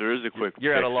don't know if there is a quick fix.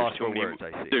 You're at a loss for words,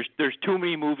 I see. There's too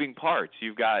many moving parts.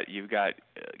 You've got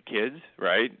kids,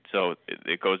 right? So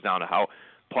it goes down to how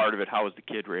is the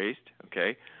kid raised,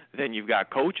 okay? Then you've got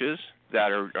coaches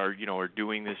that are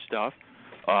doing this stuff.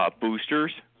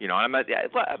 Boosters, maybe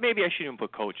I shouldn't even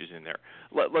put coaches in there.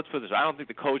 Let's put this. I don't think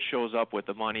the coach shows up with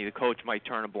the money. The coach might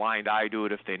turn a blind eye to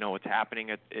it if they know what's happening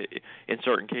in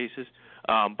certain cases.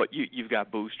 But you've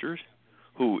got boosters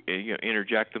who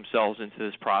interject themselves into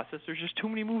this process. There's just too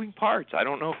many moving parts. I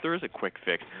don't know if there is a quick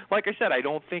fix. Like I said, I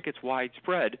don't think it's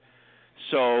widespread.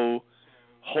 So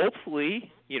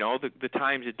hopefully, the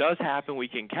times it does happen, we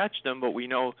can catch them. But we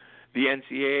know the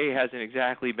NCAA hasn't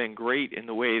exactly been great in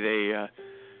the way they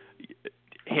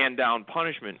hand down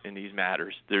punishment in these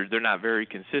matters. They're not very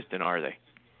consistent, are they?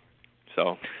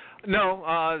 So.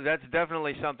 No, that's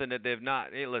definitely something that they've not.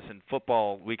 Hey, listen,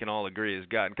 football, we can all agree,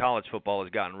 college football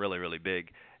has gotten really, really big,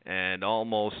 and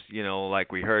almost,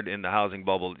 like we heard in the housing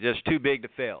bubble, just too big to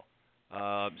fail.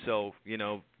 So,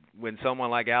 when someone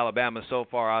like Alabama's so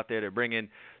far out there, they're bringing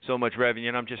so much revenue,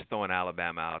 and I'm just throwing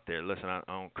Alabama out there. Listen, I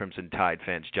don't Crimson Tide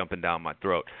fans jumping down my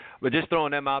throat, but just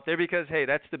throwing them out there because, hey,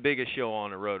 that's the biggest show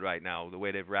on the road right now, the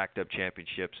way they've racked up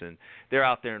championships, and they're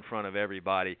out there in front of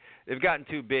everybody. They've gotten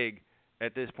too big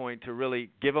at this point to really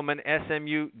give them an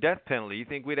SMU death penalty. You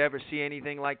think we'd ever see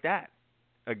anything like that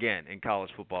again in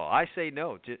college football? I say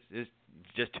no. It's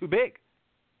just too big.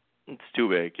 It's too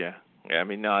big, yeah. Yeah, I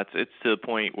mean, no, it's to the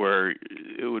point where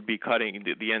it would be cutting.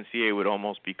 The NCAA would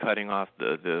almost be cutting off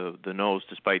the nose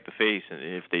to spite the face, and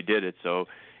if they did it. So,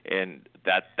 and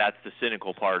that's the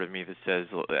cynical part of me that says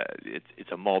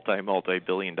it's a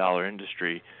multi-billion-dollar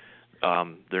industry.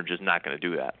 They're just not going to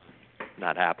do that.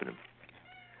 Not happening.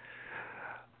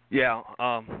 Yeah.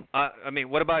 I mean,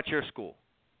 what about your school?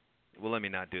 Well, let me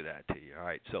not do that to you. All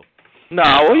right. So. No,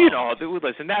 well,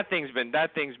 listen, that thing's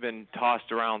been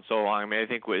tossed around so long. I mean, I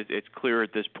think it's clear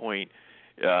at this point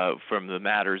from the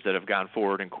matters that have gone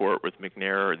forward in court with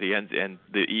McNair and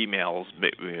the emails.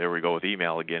 There we go with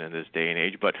email again in this day and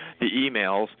age. But the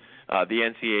emails,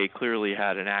 the NCAA clearly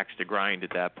had an axe to grind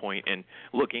at that point. And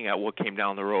looking at what came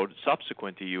down the road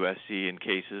subsequent to USC in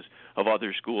cases of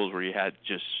other schools where you had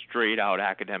just straight out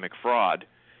academic fraud.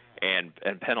 And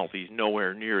penalties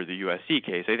nowhere near the USC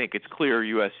case. I think it's clear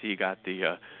USC got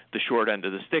the short end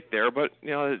of the stick there, but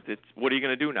it's what are you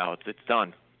going to do now? It's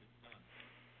done.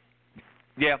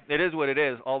 Yeah, it is what it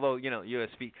is. Although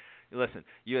USC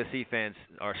fans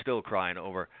are still crying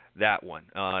over that one.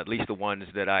 At least the ones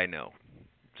that I know.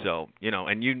 So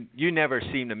and you never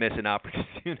seem to miss an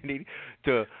opportunity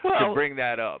to bring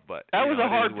that up. But that was a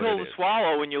hard pill to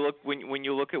swallow when you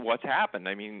look at what's happened.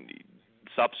 I mean.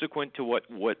 Subsequent to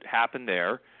what happened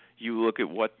there, you look at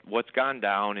what's gone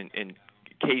down in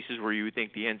cases where you would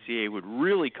think the NCAA would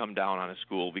really come down on a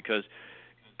school because,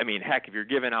 I mean, heck, if you're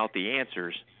giving out the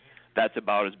answers, that's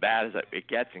about as bad as it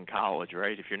gets in college,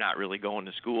 right? If you're not really going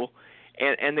to school,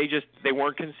 and they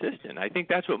weren't consistent. I think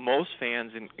that's what most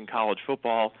fans in college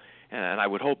football, and I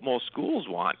would hope most schools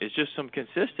want, is just some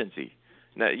consistency.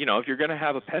 Now, if you're going to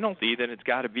have a penalty, then it's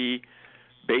got to be.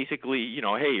 Basically,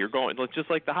 hey, you're going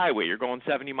just like the highway. You're going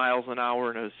 70 miles an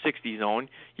hour in a 60 zone.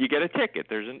 You get a ticket.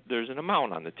 There's an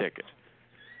amount on the ticket.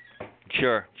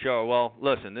 Sure. Well,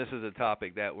 listen, this is a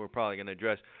topic that we're probably going to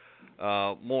address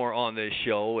more on this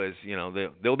show. As you know,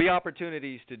 there'll be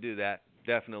opportunities to do that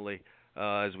definitely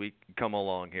as we come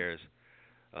along here.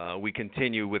 As we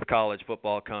continue with college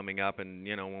football coming up, and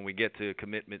when we get to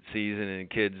commitment season and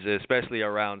kids, especially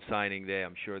around signing day,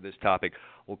 I'm sure this topic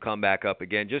will come back up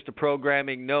again. Just a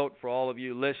programming note for all of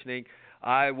you listening: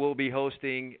 I will be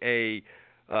hosting a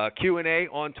Q&A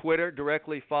on Twitter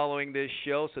directly following this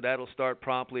show, so that'll start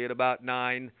promptly at about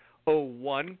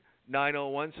 9:01.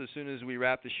 So as soon as we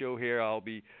wrap the show here, I'll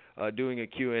be doing a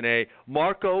Q&A.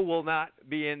 Marco will not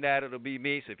be in that. It'll be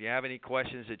me. So if you have any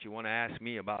questions that you want to ask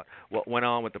me about what went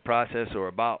on with the process or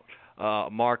about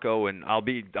Marco, and I'll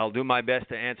do my best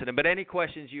to answer them. But any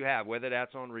questions you have, whether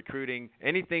that's on recruiting,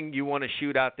 anything you want to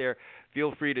shoot out there,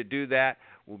 feel free to do that.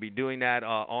 We'll be doing that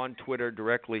on Twitter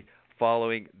directly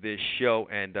following this show,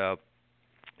 and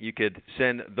you could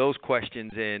send those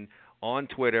questions in on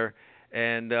Twitter,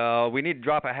 and we need to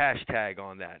drop a hashtag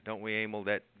on that, don't we, Emil?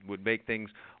 That would make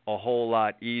things a whole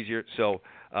lot easier. So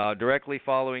directly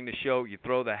following the show, you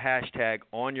throw the hashtag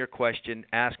on your question,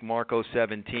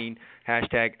 AskMarco17,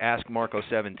 hashtag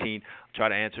AskMarco17. I'll try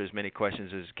to answer as many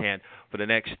questions as I can for the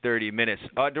next 30 minutes.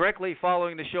 Directly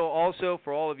following the show also,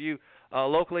 for all of you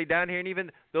locally down here, and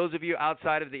even those of you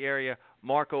outside of the area,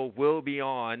 Marco will be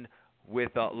on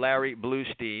with Larry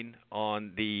Bluestein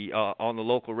on the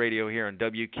local radio here on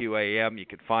WQAM. You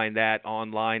can find that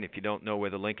online if you don't know where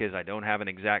the link is. I don't have an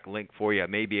exact link for you. I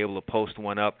may be able to post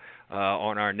one up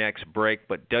on our next break.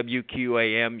 But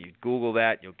WQAM, you Google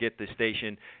that, you'll get the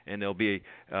station, and there'll be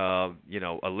a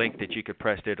link that you could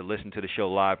press there to listen to the show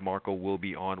live. Marco will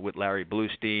be on with Larry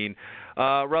Bluestein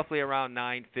roughly around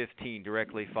 9:15,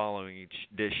 directly following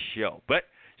this show. But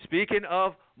speaking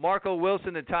of Marco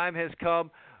Wilson, the time has come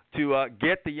to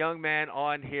get the young man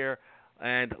on here,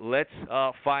 and let's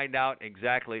find out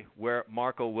exactly where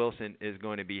Marco Wilson is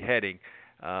going to be heading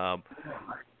for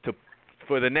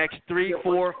the next 3,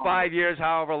 4, 5 years,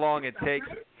 however long it takes.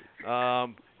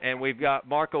 And we've got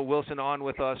Marco Wilson on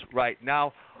with us right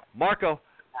now. Marco,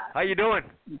 how you doing?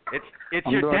 It's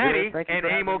your daddy and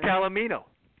Amo Calamino.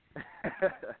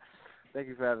 Thank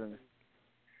you for having me.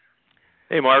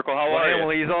 Hey, Marco, how are you?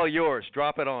 Well, he's all yours.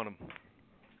 Drop it on him.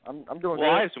 I'm doing good.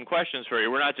 Well, I have some questions for you.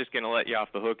 We're not just going to let you off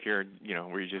the hook here,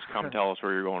 where you just come tell us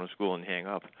where you're going to school and hang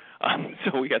up.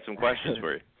 So we got some questions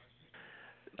for you.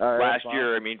 All right, Last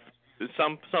year,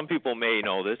 some people may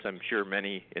know this. I'm sure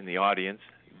many in the audience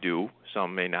do.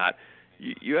 Some may not.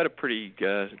 You had a pretty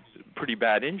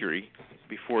bad injury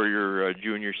before your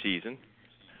junior season.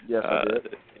 Yes, I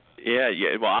did. Yeah.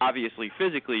 Well, obviously,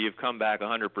 physically, you've come back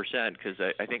 100%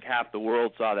 because I think half the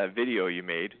world saw that video you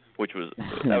made, which was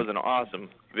that was an awesome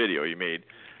video you made.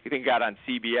 I think it got on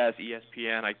CBS,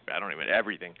 ESPN, I don't even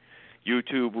everything.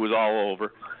 YouTube was all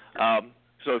over.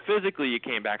 So physically, you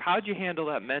came back. How'd you handle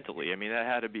that mentally? I mean, that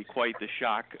had to be quite the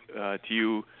shock to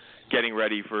you, getting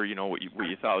ready for what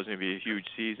you thought was going to be a huge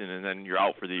season, and then you're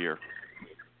out for the year.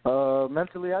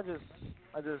 Mentally, I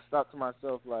just thought to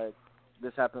myself, like,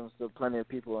 this happens to plenty of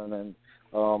people, and then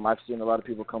I've seen a lot of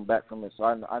people come back from it, so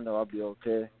I know I'll be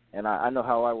okay, and I know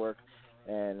how I work,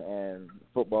 and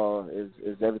football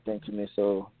is everything to me,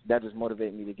 so that just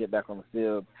motivated me to get back on the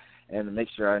field and to make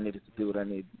sure I needed to do what I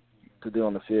need to do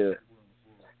on the field.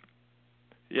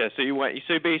 Yeah, so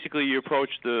basically you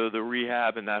approached the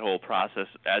rehab and that whole process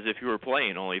as if you were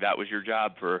playing, only that was your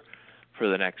job for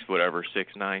the next,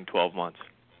 6, 9, 12 months.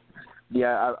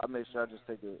 Yeah, I made sure I just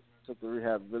took the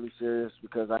rehab really serious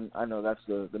because I know that's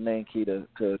the main key to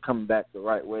coming back the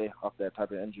right way off that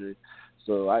type of injury.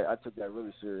 So I took that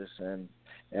really serious, and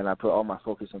I put all my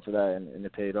focus into that, and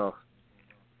it paid off.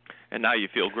 And now you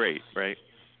feel great, right?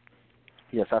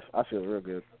 Yes, I feel real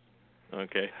good.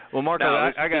 Okay. Well, Marco,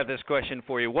 I got this question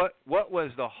for you. What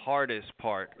was the hardest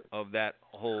part of that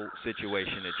whole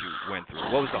situation that you went through?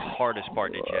 What was the hardest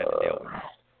part that you had to deal with?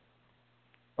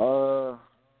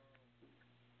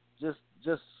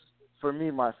 Just for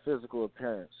me, my physical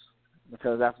appearance,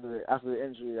 because after the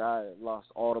injury, I lost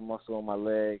all the muscle on my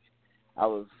leg. I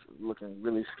was looking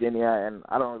really skinny, and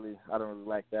I don't really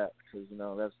like that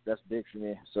because that's big for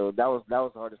me. So that was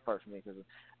the hardest part for me because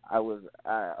I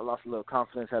lost a little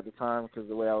confidence at the time because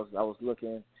the way I was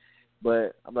looking,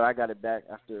 but I got it back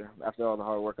after all the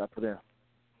hard work I put in.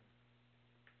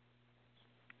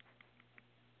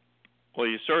 Well,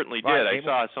 you certainly did. I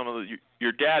saw some of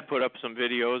your dad put up some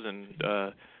videos,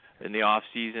 and in the off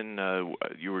season,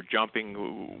 you were jumping.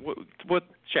 What,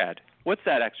 Chad? What's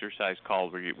that exercise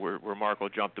called where Marco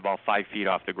jumped about 5 feet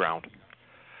off the ground?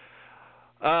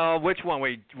 Which one?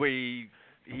 We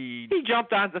he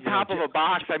jumped on the top of a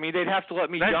box. I mean, they'd have to let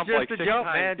me jump like 6 jump,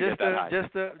 times man. to get that high.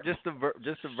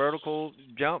 Just a vertical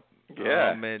jump.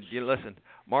 Yeah. And you listen,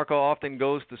 Marco often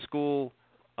goes to school,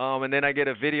 and then I get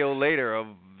a video later of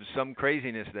some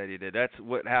craziness that he did. That's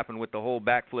what happened with the whole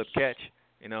backflip catch.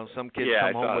 You know, some kids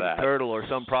come home with a turtle or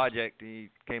some project. He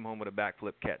came home with a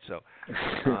backflip catch. So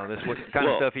that's what kind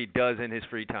of stuff he does in his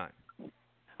free time.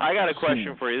 I got a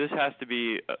question for you. This has to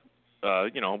be,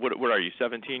 what are you,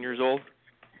 17 years old?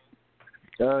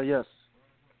 Yes.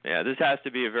 Yeah, this has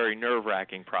to be a very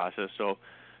nerve-wracking process. So,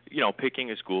 picking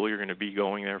a school, you're going to be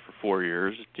going there for 4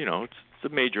 years. It's a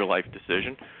major life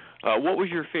decision. What was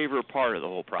your favorite part of the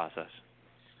whole process?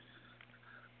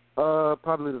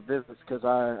 Probably the visits, because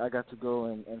I got to go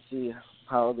and see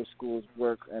how other schools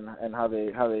work and how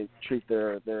they treat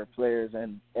their players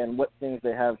and what things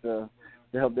they have to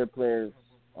help their players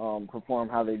perform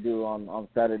how they do on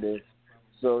Saturdays.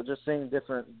 So just seeing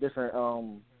different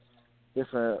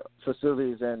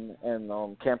facilities and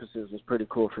campuses was pretty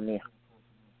cool for me.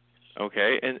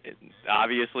 Okay, and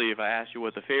obviously, if I ask you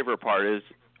what the favorite part is,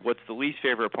 what's the least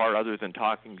favorite part other than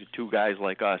talking to two guys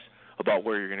like us about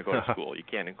where you're going to go to school? You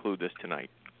can't include this tonight.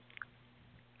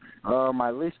 My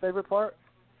least favorite part?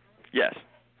 Yes.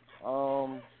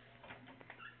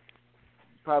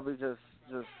 Probably just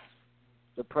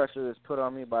the pressure that's put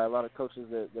on me by a lot of coaches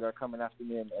that are coming after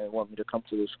me and want me to come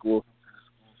to the school.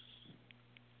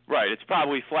 Right. It's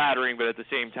probably flattering, but at the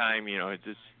same time, it's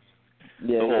just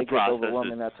the whole it gets process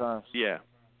overwhelming at times. Yeah.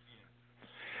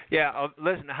 Yeah.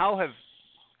 Listen, how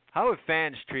have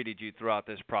fans treated you throughout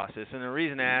this process? And the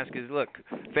reason I ask is, look,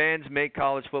 fans make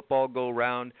college football go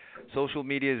round. Social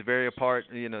media is is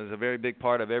a very big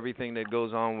part of everything that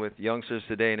goes on with youngsters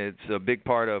today, and it's a big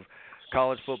part of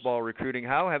college football recruiting.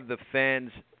 How have the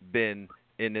fans been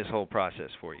in this whole process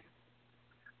for you?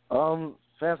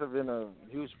 Fans have been a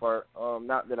huge part.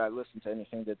 Not that I listen to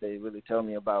anything that they really tell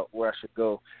me about where I should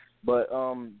go, but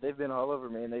they've been all over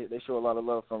me, and they show a lot of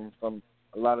love from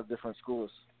a lot of different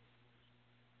schools.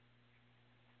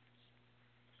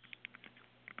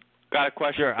 Got a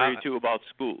question for you too about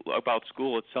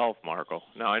school itself, Marco.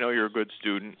 Now I know you're a good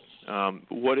student.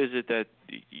 What is it that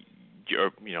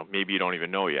maybe you don't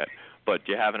even know yet, but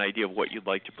do you have an idea of what you'd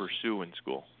like to pursue in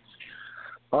school?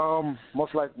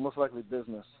 Most likely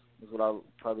business is what I would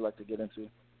probably like to get into.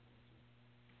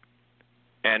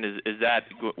 And is that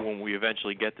when we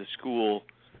eventually get to school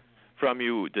from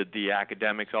you? Did the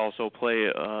academics also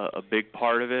play a big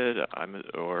part of it,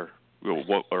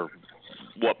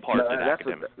 what part did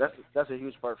academics? That's a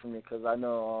huge part for me, because I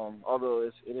know although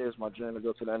it is my dream to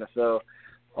go to the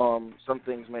NFL, some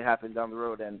things may happen down the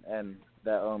road, and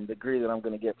that degree that I'm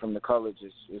going to get from the college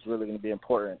is really going to be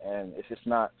important. And if it's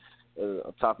not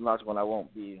a top-notch one, I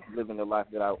won't be living the life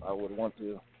that I would want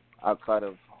to outside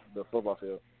of the football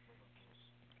field.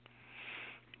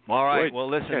 All right. Well,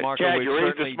 listen, Marco. Chad, you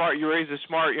raised a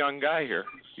smart young guy here.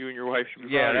 You and your wife should be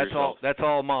proud of yourself. That's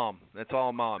all, Mom. That's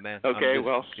all, Mom, man. Okay.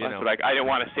 But I didn't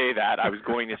want to say that. I was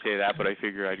going to say that, but I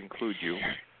figured I'd include you.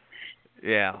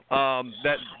 Yeah.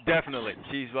 That definitely.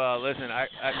 She's listen.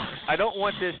 I don't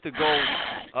want this to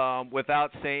go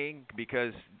without saying,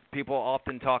 because people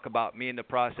often talk about me in the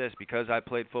process because I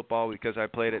played football, because I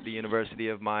played at the University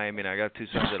of Miami, and I got two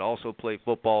sons that also play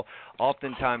football.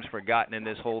 Oftentimes forgotten in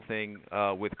this whole thing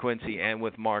with Quincy and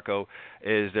with Marco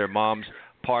is their mom's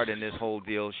part in this whole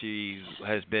deal. She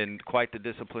has been quite the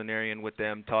disciplinarian with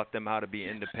them, taught them how to be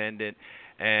independent,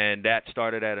 and that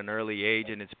started at an early age,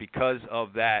 and it's because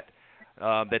of that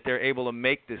that they're able to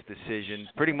make this decision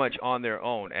pretty much on their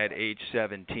own at age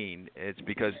 17. It's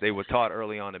because they were taught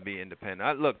early on to be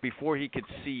independent. Look, before he could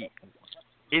see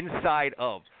inside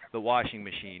of the washing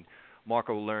machine,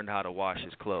 Marco learned how to wash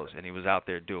his clothes, and he was out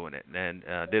there doing it and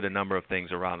did a number of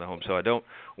things around the home. So I don't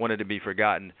want it to be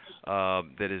forgotten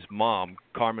that his mom,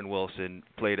 Carmen Wilson,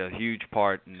 played a huge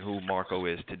part in who Marco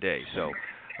is today. So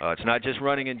it's not just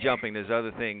running and jumping. There's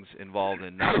other things involved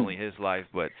in not only his life,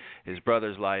 but his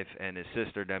brother's life and his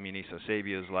sister, Damianiso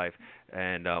Sabio's life,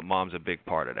 and Mom's a big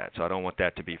part of that. So I don't want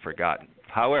that to be forgotten.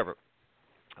 However,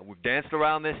 we've danced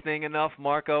around this thing enough,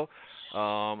 Marco.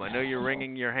 I know you're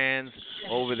wringing your hands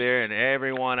over there, and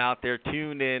everyone out there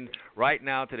tuned in right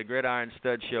now to the Gridiron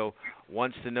Stud Show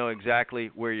wants to know exactly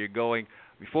where you're going.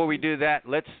 Before we do that,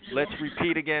 let's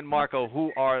repeat again, Marco,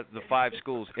 who are the 5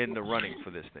 schools in the running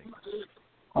for this thing?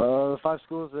 The 5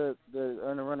 schools that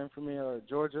are in the running for me are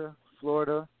Georgia,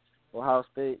 Florida, Ohio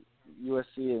State,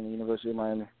 USC, and the University of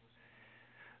Miami.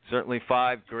 Certainly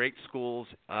 5 great schools.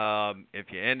 If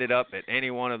you ended up at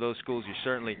any one of those schools, you're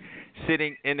certainly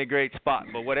sitting in a great spot.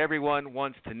 But what everyone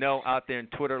wants to know out there in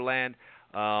Twitter land,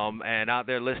 and out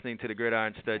there listening to the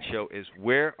Gridiron Stud Show is,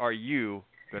 where are you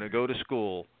going to go to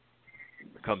school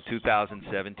come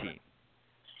 2017?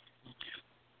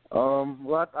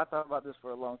 Well, I thought about this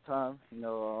for a long time.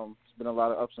 It's been a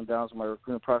lot of ups and downs in my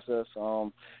recruiting process,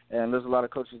 and there's a lot of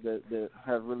coaches that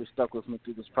have really stuck with me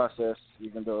through this process,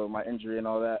 even though my injury and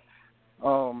all that.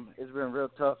 It's been real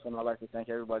tough, and I'd like to thank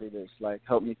everybody that's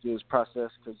helped me through this process,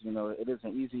 because it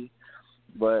isn't easy.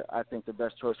 But I think the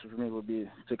best choice for me would be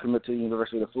to commit to the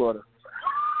University of Florida.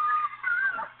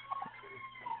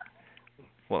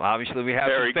 Well, obviously we have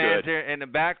some fans here in the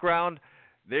background.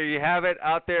 There you have it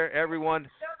out there, everyone.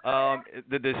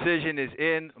 The decision is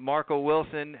in. Marco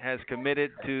Wilson has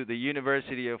committed to the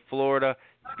University of Florida.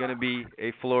 He's going to be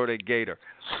a Florida Gator.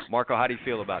 Marco, how do you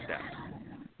feel about that?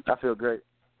 I feel great.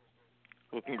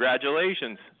 Well,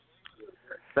 congratulations.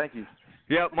 Thank you.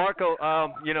 Yeah, Marco,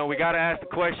 we got to ask the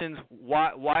questions.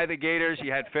 Why the Gators?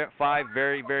 You had 5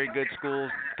 very, very good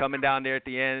schools coming down there at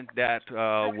the end that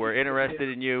were interested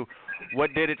in you.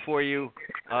 What did it for you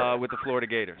with the Florida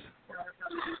Gators?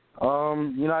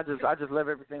 I just love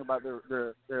everything about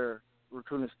their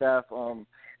recruiting staff.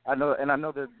 I know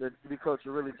that the coach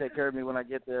will really take care of me when I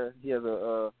get there. He has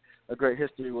a great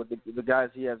history with the guys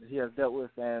he has dealt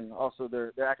with, and also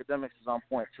their academics is on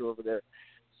point too over there.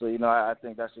 So I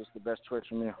think that's just the best choice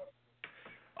for me.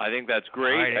 I think that's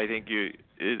great. I think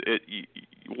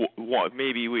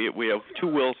maybe we have 2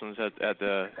 Wilsons at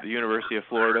the University of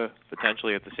Florida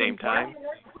potentially at the same time.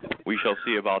 We shall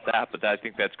see about that, but I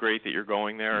think that's great that you're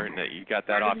going there and that you got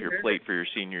that off your plate for your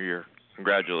senior year.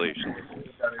 Congratulations.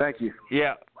 Thank you.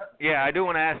 Yeah, I do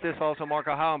want to ask this also,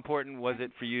 Marco. How important was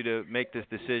it for you to make this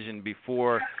decision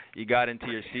before you got into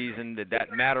your season? Did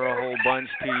that matter a whole bunch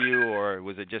to you, or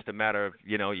was it just a matter of,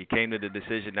 you came to the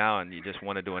decision now and you just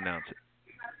wanted to announce it?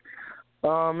 It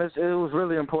was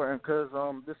really important because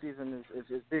this season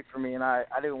is big for me, and I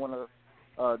didn't want to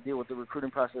deal with the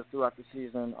recruiting process throughout the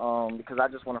season because I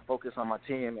just want to focus on my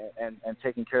team and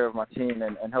taking care of my team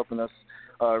and helping us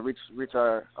reach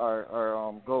our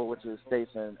goal, which is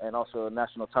states and also a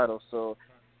national title. So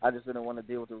I just didn't want to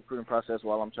deal with the recruiting process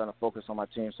while I'm trying to focus on my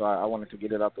team, so I wanted to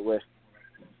get it out the way.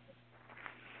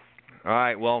 All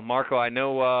right, well, Marco, I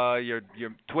know your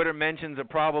Twitter mentions are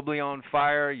probably on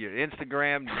fire, your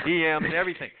Instagram, DMs,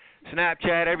 everything,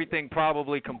 Snapchat, everything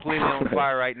probably completely on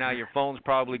fire right now. Your phone's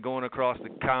probably going across the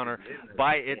counter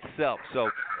by itself. So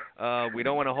we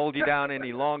don't want to hold you down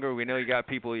any longer. We know you got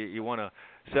people you want to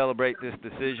celebrate this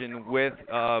decision with.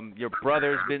 Your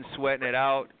brother's been sweating it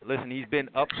out. Listen, he's been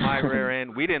up my rear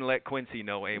end. We didn't let Quincy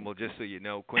know, Emil, just so you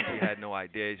know. Quincy had no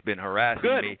idea. He's been harassing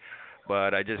me.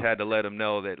 But I just had to let him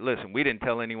know that, listen, we didn't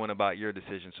tell anyone about your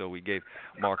decision, so we gave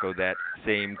Marco that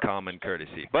same common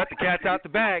courtesy. But the cat's out the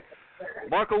bag.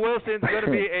 Marco Wilson's going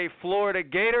to be a Florida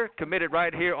Gator, committed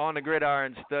right here on the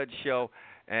Gridiron Studs Show,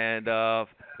 and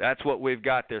that's what we've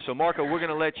got there. So, Marco, we're going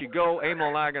to let you go. Emil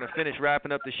and I are going to finish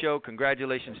wrapping up the show.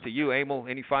 Congratulations to you, Emil.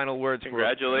 Any final words for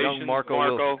young Marco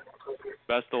Wilson?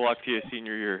 Best of luck to you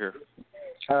senior year here.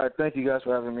 All right, thank you guys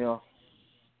for having me on.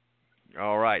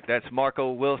 All right, that's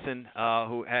Marco Wilson,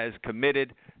 who has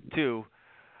committed to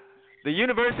the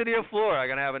University of Florida. I'm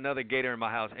going to have another Gator in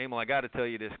my house. Emil, I got to tell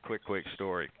you this quick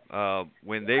story.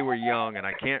 When they were young, and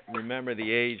I can't remember the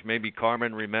age, maybe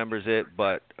Carmen remembers it,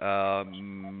 but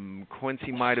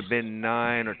Quincy might have been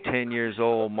 9 or 10 years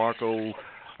old. Marco,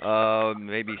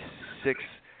 maybe 6,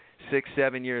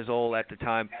 7 years old at the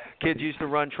time. Kids used to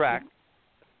run track,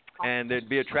 and there'd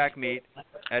be a track meet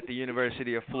at the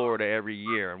University of Florida every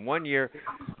year. And one year,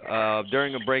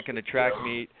 during a break in the track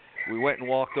meet, we went and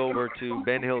walked over to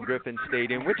Ben Hill Griffin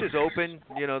Stadium, which is open.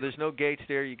 There's no gates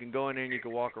there. You can go in there and you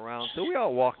can walk around. So we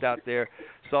all walked out there,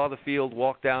 saw the field,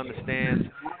 walked down the stands,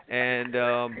 and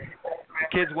the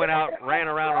kids went out, ran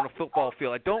around on a football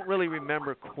field. I don't really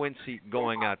remember Quincy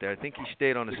going out there. I think he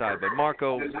stayed on the side. But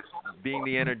Marco, being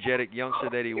the energetic youngster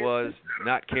that he was,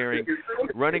 not caring,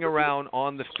 running around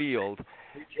on the field.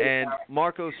 And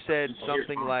Marco said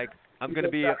something like, I'm going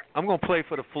to play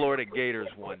for the Florida Gators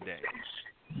one day.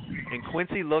 And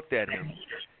Quincy looked at him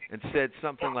and said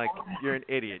something like, "You're an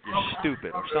idiot, you're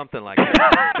stupid," or something like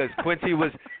that. Because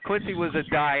Quincy was a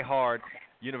die-hard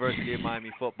University of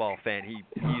Miami football fan. He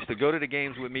used to go to the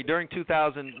games with me during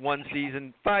 2001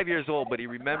 season, 5 years old, but he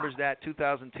remembers that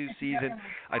 2002 season,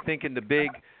 I think in the big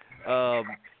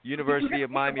University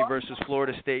of Miami versus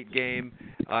Florida State game.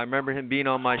 I remember him being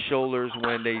on my shoulders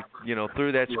when they,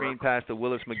 threw that screen pass to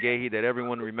Willis McGahee that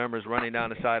everyone remembers running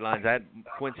down the sidelines. I had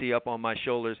Quincy up on my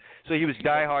shoulders. So he was a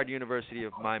diehard University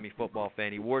of Miami football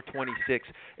fan. He wore 26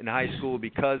 in high school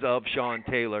because of Sean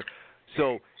Taylor.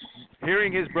 So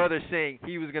hearing his brother saying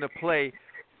he was going to play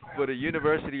for the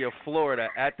University of Florida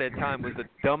at that time was the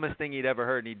dumbest thing he'd ever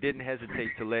heard, and he didn't hesitate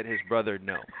to let his brother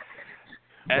know.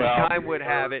 As time would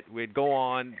have it, we'd go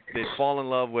on. They'd fall in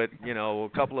love with, a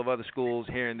couple of other schools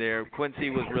here and there.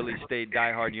 Quincy was really stayed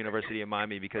diehard University of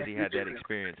Miami because he had that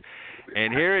experience.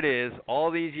 And here it is, all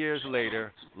these years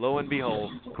later, lo and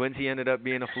behold, Quincy ended up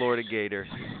being a Florida Gator,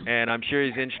 and I'm sure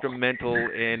he's instrumental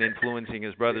in influencing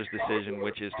his brother's decision,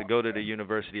 which is to go to the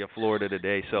University of Florida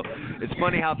today. So it's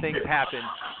funny how things happen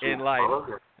in life.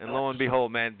 And lo and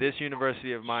behold, man, this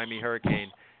University of Miami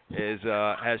Hurricane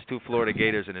has 2 Florida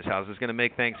Gators in his house. It's going to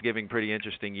make Thanksgiving pretty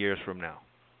interesting years from now.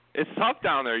 It's tough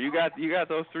down there. You got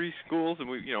those 3 schools, and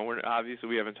we obviously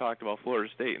we haven't talked about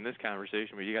Florida State in this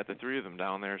conversation, but you got the 3 of them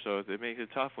down there, so it makes it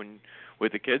tough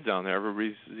with the kids down there.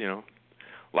 Everybody's a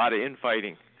lot of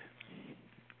infighting.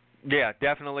 Yeah,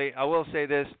 definitely. I will say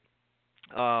this: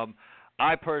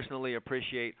 I personally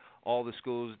appreciate all the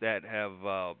schools that have,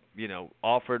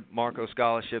 offered Marco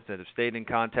scholarships, that have stayed in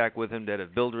contact with him, that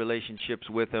have built relationships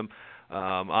with him.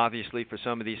 Obviously, for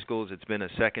some of these schools, it's been a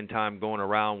second time going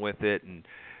around with it. And,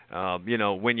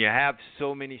 when you have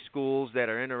so many schools that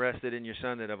are interested in your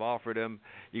son that have offered him,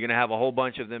 you're going to have a whole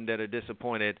bunch of them that are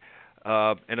disappointed.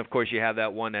 And, of course, you have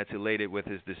that one that's elated with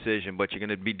his decision. But you're going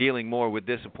to be dealing more with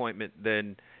disappointment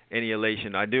than any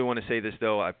elation. I do want to say this,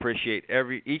 though. I appreciate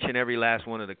each and every last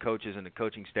one of the coaches and the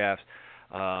coaching staffs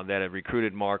that have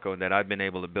recruited Marco and that I've been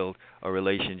able to build a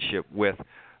relationship with.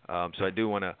 So I do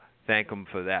want to thank them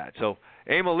for that. So,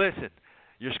 Emil, listen,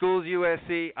 your school's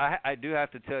USC. I do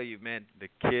have to tell you, man, the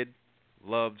kid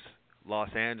loves Los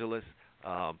Angeles,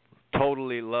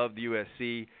 totally loved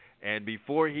USC. And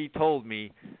before he told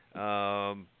me,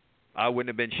 I wouldn't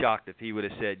have been shocked if he would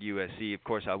have said USC. Of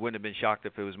course, I wouldn't have been shocked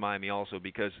if it was Miami also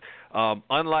because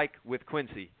unlike with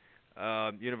Quincy,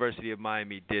 University of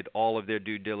Miami did all of their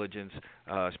due diligence,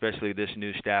 especially this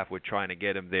new staff with trying to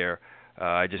get him there.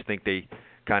 I just think they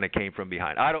kind of came from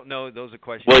behind. I don't know. Those are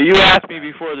questions. Well, you asked me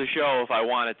before the show if I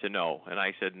wanted to know, and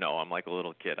I said no. I'm like a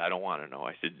little kid. I don't want to know.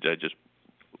 I said, I just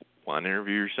want to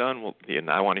interview your son, and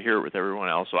I want to hear it with everyone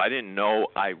else. So I didn't know.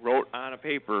 I wrote on a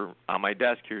paper on my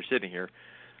desk here, sitting here,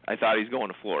 I thought he's going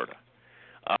to Florida.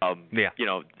 Yeah.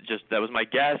 Just that was my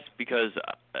guess because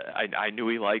I knew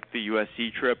he liked the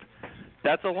USC trip.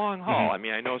 That's a long haul. Mm-hmm. I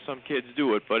mean, I know some kids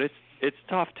do it, but it's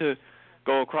tough to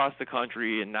go across the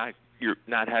country and not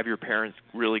have your parents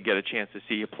really get a chance to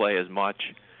see you play as much.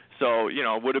 So,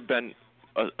 it would have been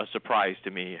a surprise to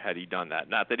me had he done that.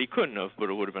 Not that he couldn't have, but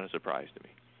it would have been a surprise to me.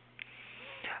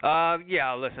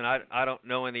 Yeah, listen, I don't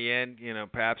know in the end.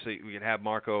 Perhaps we could have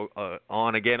Marco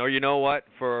on again. Or you know what?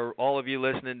 For all of you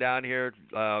listening down here,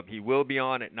 he will be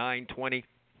on at 9:20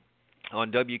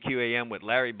 on WQAM with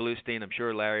Larry Bluestein. I'm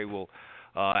sure Larry will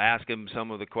ask him some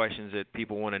of the questions that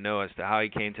people want to know as to how he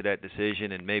came to that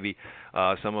decision and maybe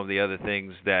some of the other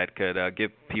things that could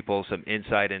give people some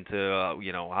insight into,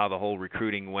 how the whole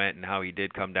recruiting went and how he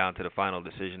did come down to the final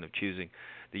decision of choosing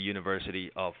the University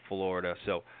of Florida.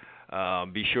 So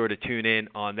be sure to tune in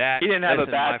on that. He didn't have a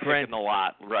bad pick in the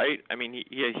lot, right? I mean,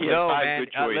 he had 5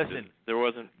 good choices. Listen, there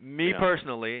wasn't me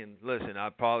personally, and listen,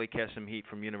 I'll probably catch some heat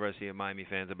from University of Miami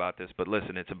fans about this, but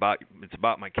listen, it's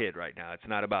about my kid right now. It's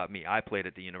not about me. I played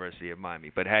at the University of Miami,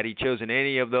 but had he chosen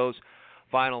any of those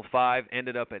Final 5,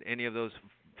 ended up at any of those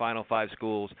Final 5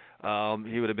 schools,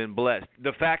 he would have been blessed.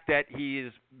 The fact that he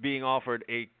is being offered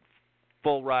a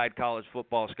full-ride college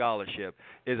football scholarship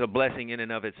is a blessing in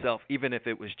and of itself, even if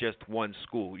it was just one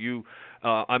school.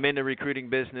 I'm in the recruiting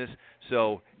business,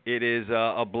 so it is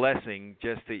a blessing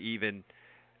just to even,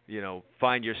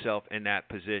 find yourself in that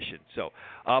position. So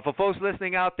for folks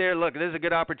listening out there, look, this is a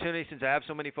good opportunity since I have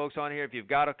so many folks on here. If you've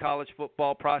got a college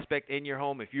football prospect in your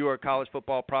home, if you are a college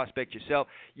football prospect yourself,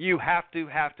 you have to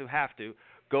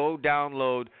go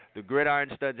download the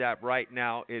GridironStuds app right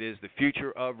now. It is the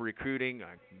future of recruiting.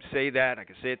 I can say that. I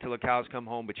can say it till the cows come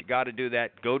home, but you got to do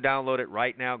that. Go download it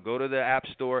right now. Go to the App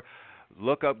Store,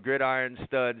 look up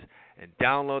GridironStuds, and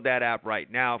download that app right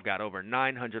now. I've got over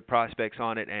 900 prospects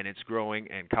on it, and it's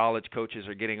growing, and college coaches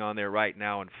are getting on there right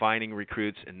now and finding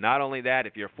recruits. And not only that,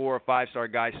 if you're a 4- or 5-star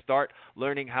guy, start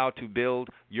learning how to build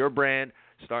your brand,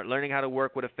 start learning how to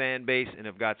work with a fan base, and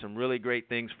have got some really great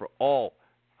things for all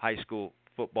high school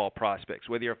football prospects.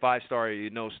 Whether you're a 5-star or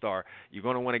you're no star, you're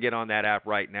going to want to get on that app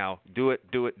right now. Do it.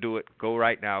 Go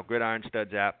right now.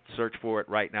 GridironStuds app. Search for it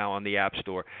right now on the App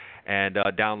Store and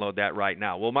download that right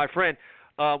now. Well, my friend,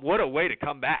 what a way to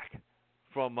come back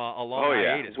from a long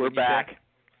hiatus. We're back.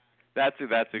 That's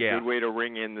a good way to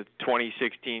ring in the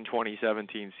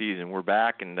 2016-2017 season. We're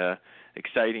back, and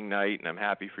exciting night, and I'm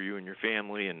happy for you and your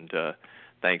family, and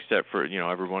thanks for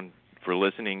everyone for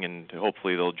listening, and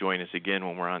hopefully they'll join us again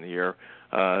when we're on the air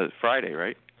Friday,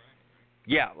 right?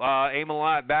 Yeah, Emil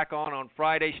Live back on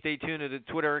Friday. Stay tuned to the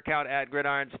Twitter account at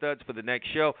GridironStuds for the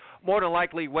next show. More than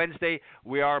likely Wednesday.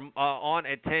 We are on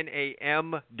at 10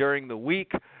 a.m. during the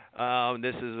week.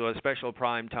 This is a special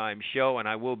primetime show, and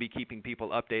I will be keeping people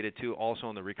updated, too, also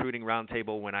on the recruiting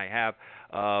roundtable when I have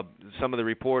some of the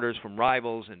reporters from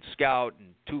Rivals and Scout and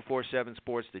 247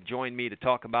 Sports to join me to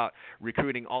talk about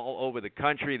recruiting all over the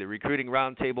country. The recruiting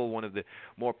roundtable, one of the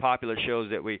more popular shows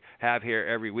that we have here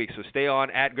every week. So stay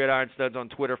on at GridironStuds on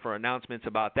Twitter for announcements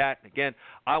about that. Again,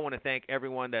 I want to thank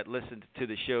everyone that listened to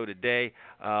the show today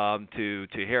to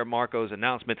hear Marco's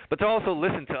announcement, but to also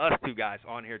listen to us two guys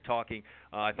on here talking.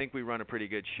 I think we run a pretty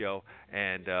good show,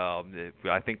 and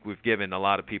I think we've given a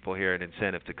lot of people here an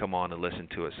incentive to come on and listen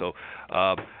to us. So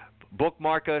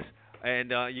bookmark us,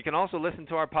 and you can also listen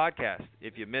to our podcast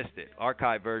if you missed it.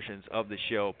 Archive versions of the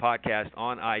show, podcast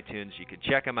on iTunes. You can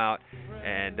check them out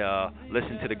and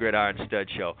listen to the Gridiron Stud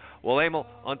Show. Well, Emil,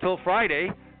 until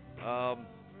Friday,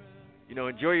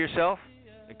 enjoy yourself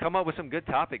and come up with some good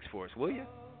topics for us, will you?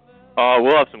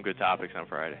 We'll have some good topics on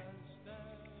Friday.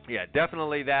 Yeah,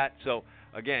 definitely that. So,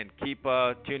 again, keep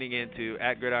tuning in to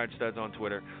at GridironStuds on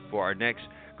Twitter for our next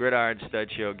Gridiron Stud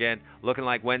Show. Again, looking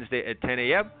like Wednesday at 10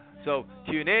 a.m. So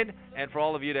tune in. And for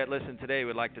all of you that listened today,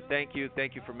 we'd like to thank you.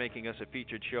 Thank you for making us a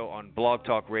featured show on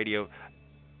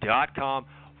blogtalkradio.com.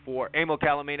 For Emil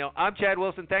Calomino, I'm Chad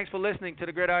Wilson. Thanks for listening to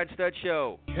the Gridiron Stud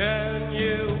Show. Can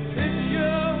you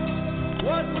picture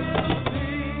what will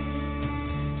be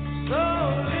so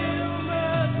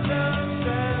limitless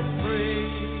and free?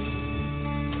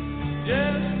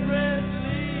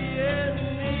 Desperately in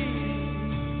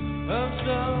need of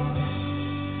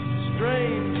some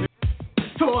strange.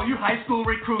 To all you high school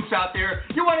recruits out there,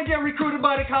 you want to get recruited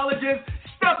by the colleges?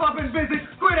 Step up and visit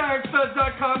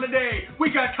GridironStuds.com today. We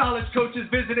got college coaches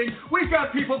visiting. We've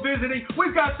got people visiting.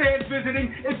 We've got fans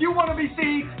visiting. If you want to be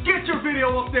seen, get your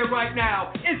video up there right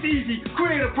now. It's easy.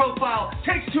 Create a profile.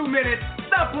 Takes 2 minutes.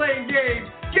 Stop playing games.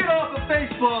 Get off of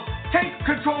Facebook. Take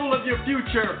control of your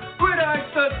future.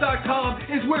 GridironStuds.com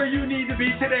is where you need to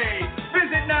be today.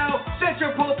 Visit now, set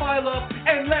your profile up,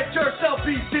 and let yourself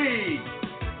be seen.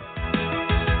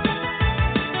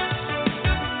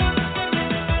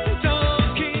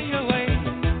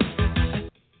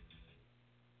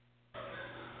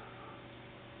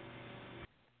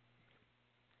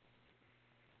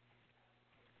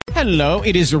 Hello,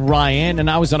 it is Ryan, and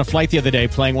I was on a flight the other day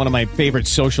playing one of my favorite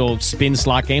social spin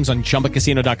slot games on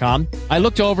ChumbaCasino.com. I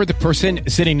looked over at the person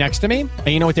sitting next to me, and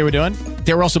you know what they were doing?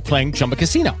 They were also playing Chumba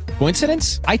Casino.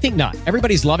 Coincidence? I think not.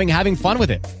 Everybody's loving having fun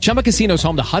with it. Chumba Casino is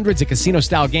home to hundreds of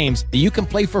casino-style games that you can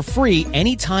play for free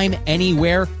anytime,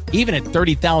 anywhere, even at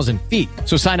 30,000 feet.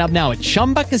 So sign up now at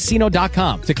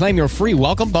ChumbaCasino.com to claim your free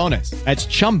welcome bonus. That's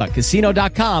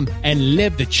ChumbaCasino.com and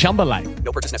live the Chumba life.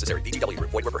 No purchase necessary. VGW.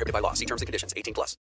 Void where prohibited by law. See terms and conditions. 18+.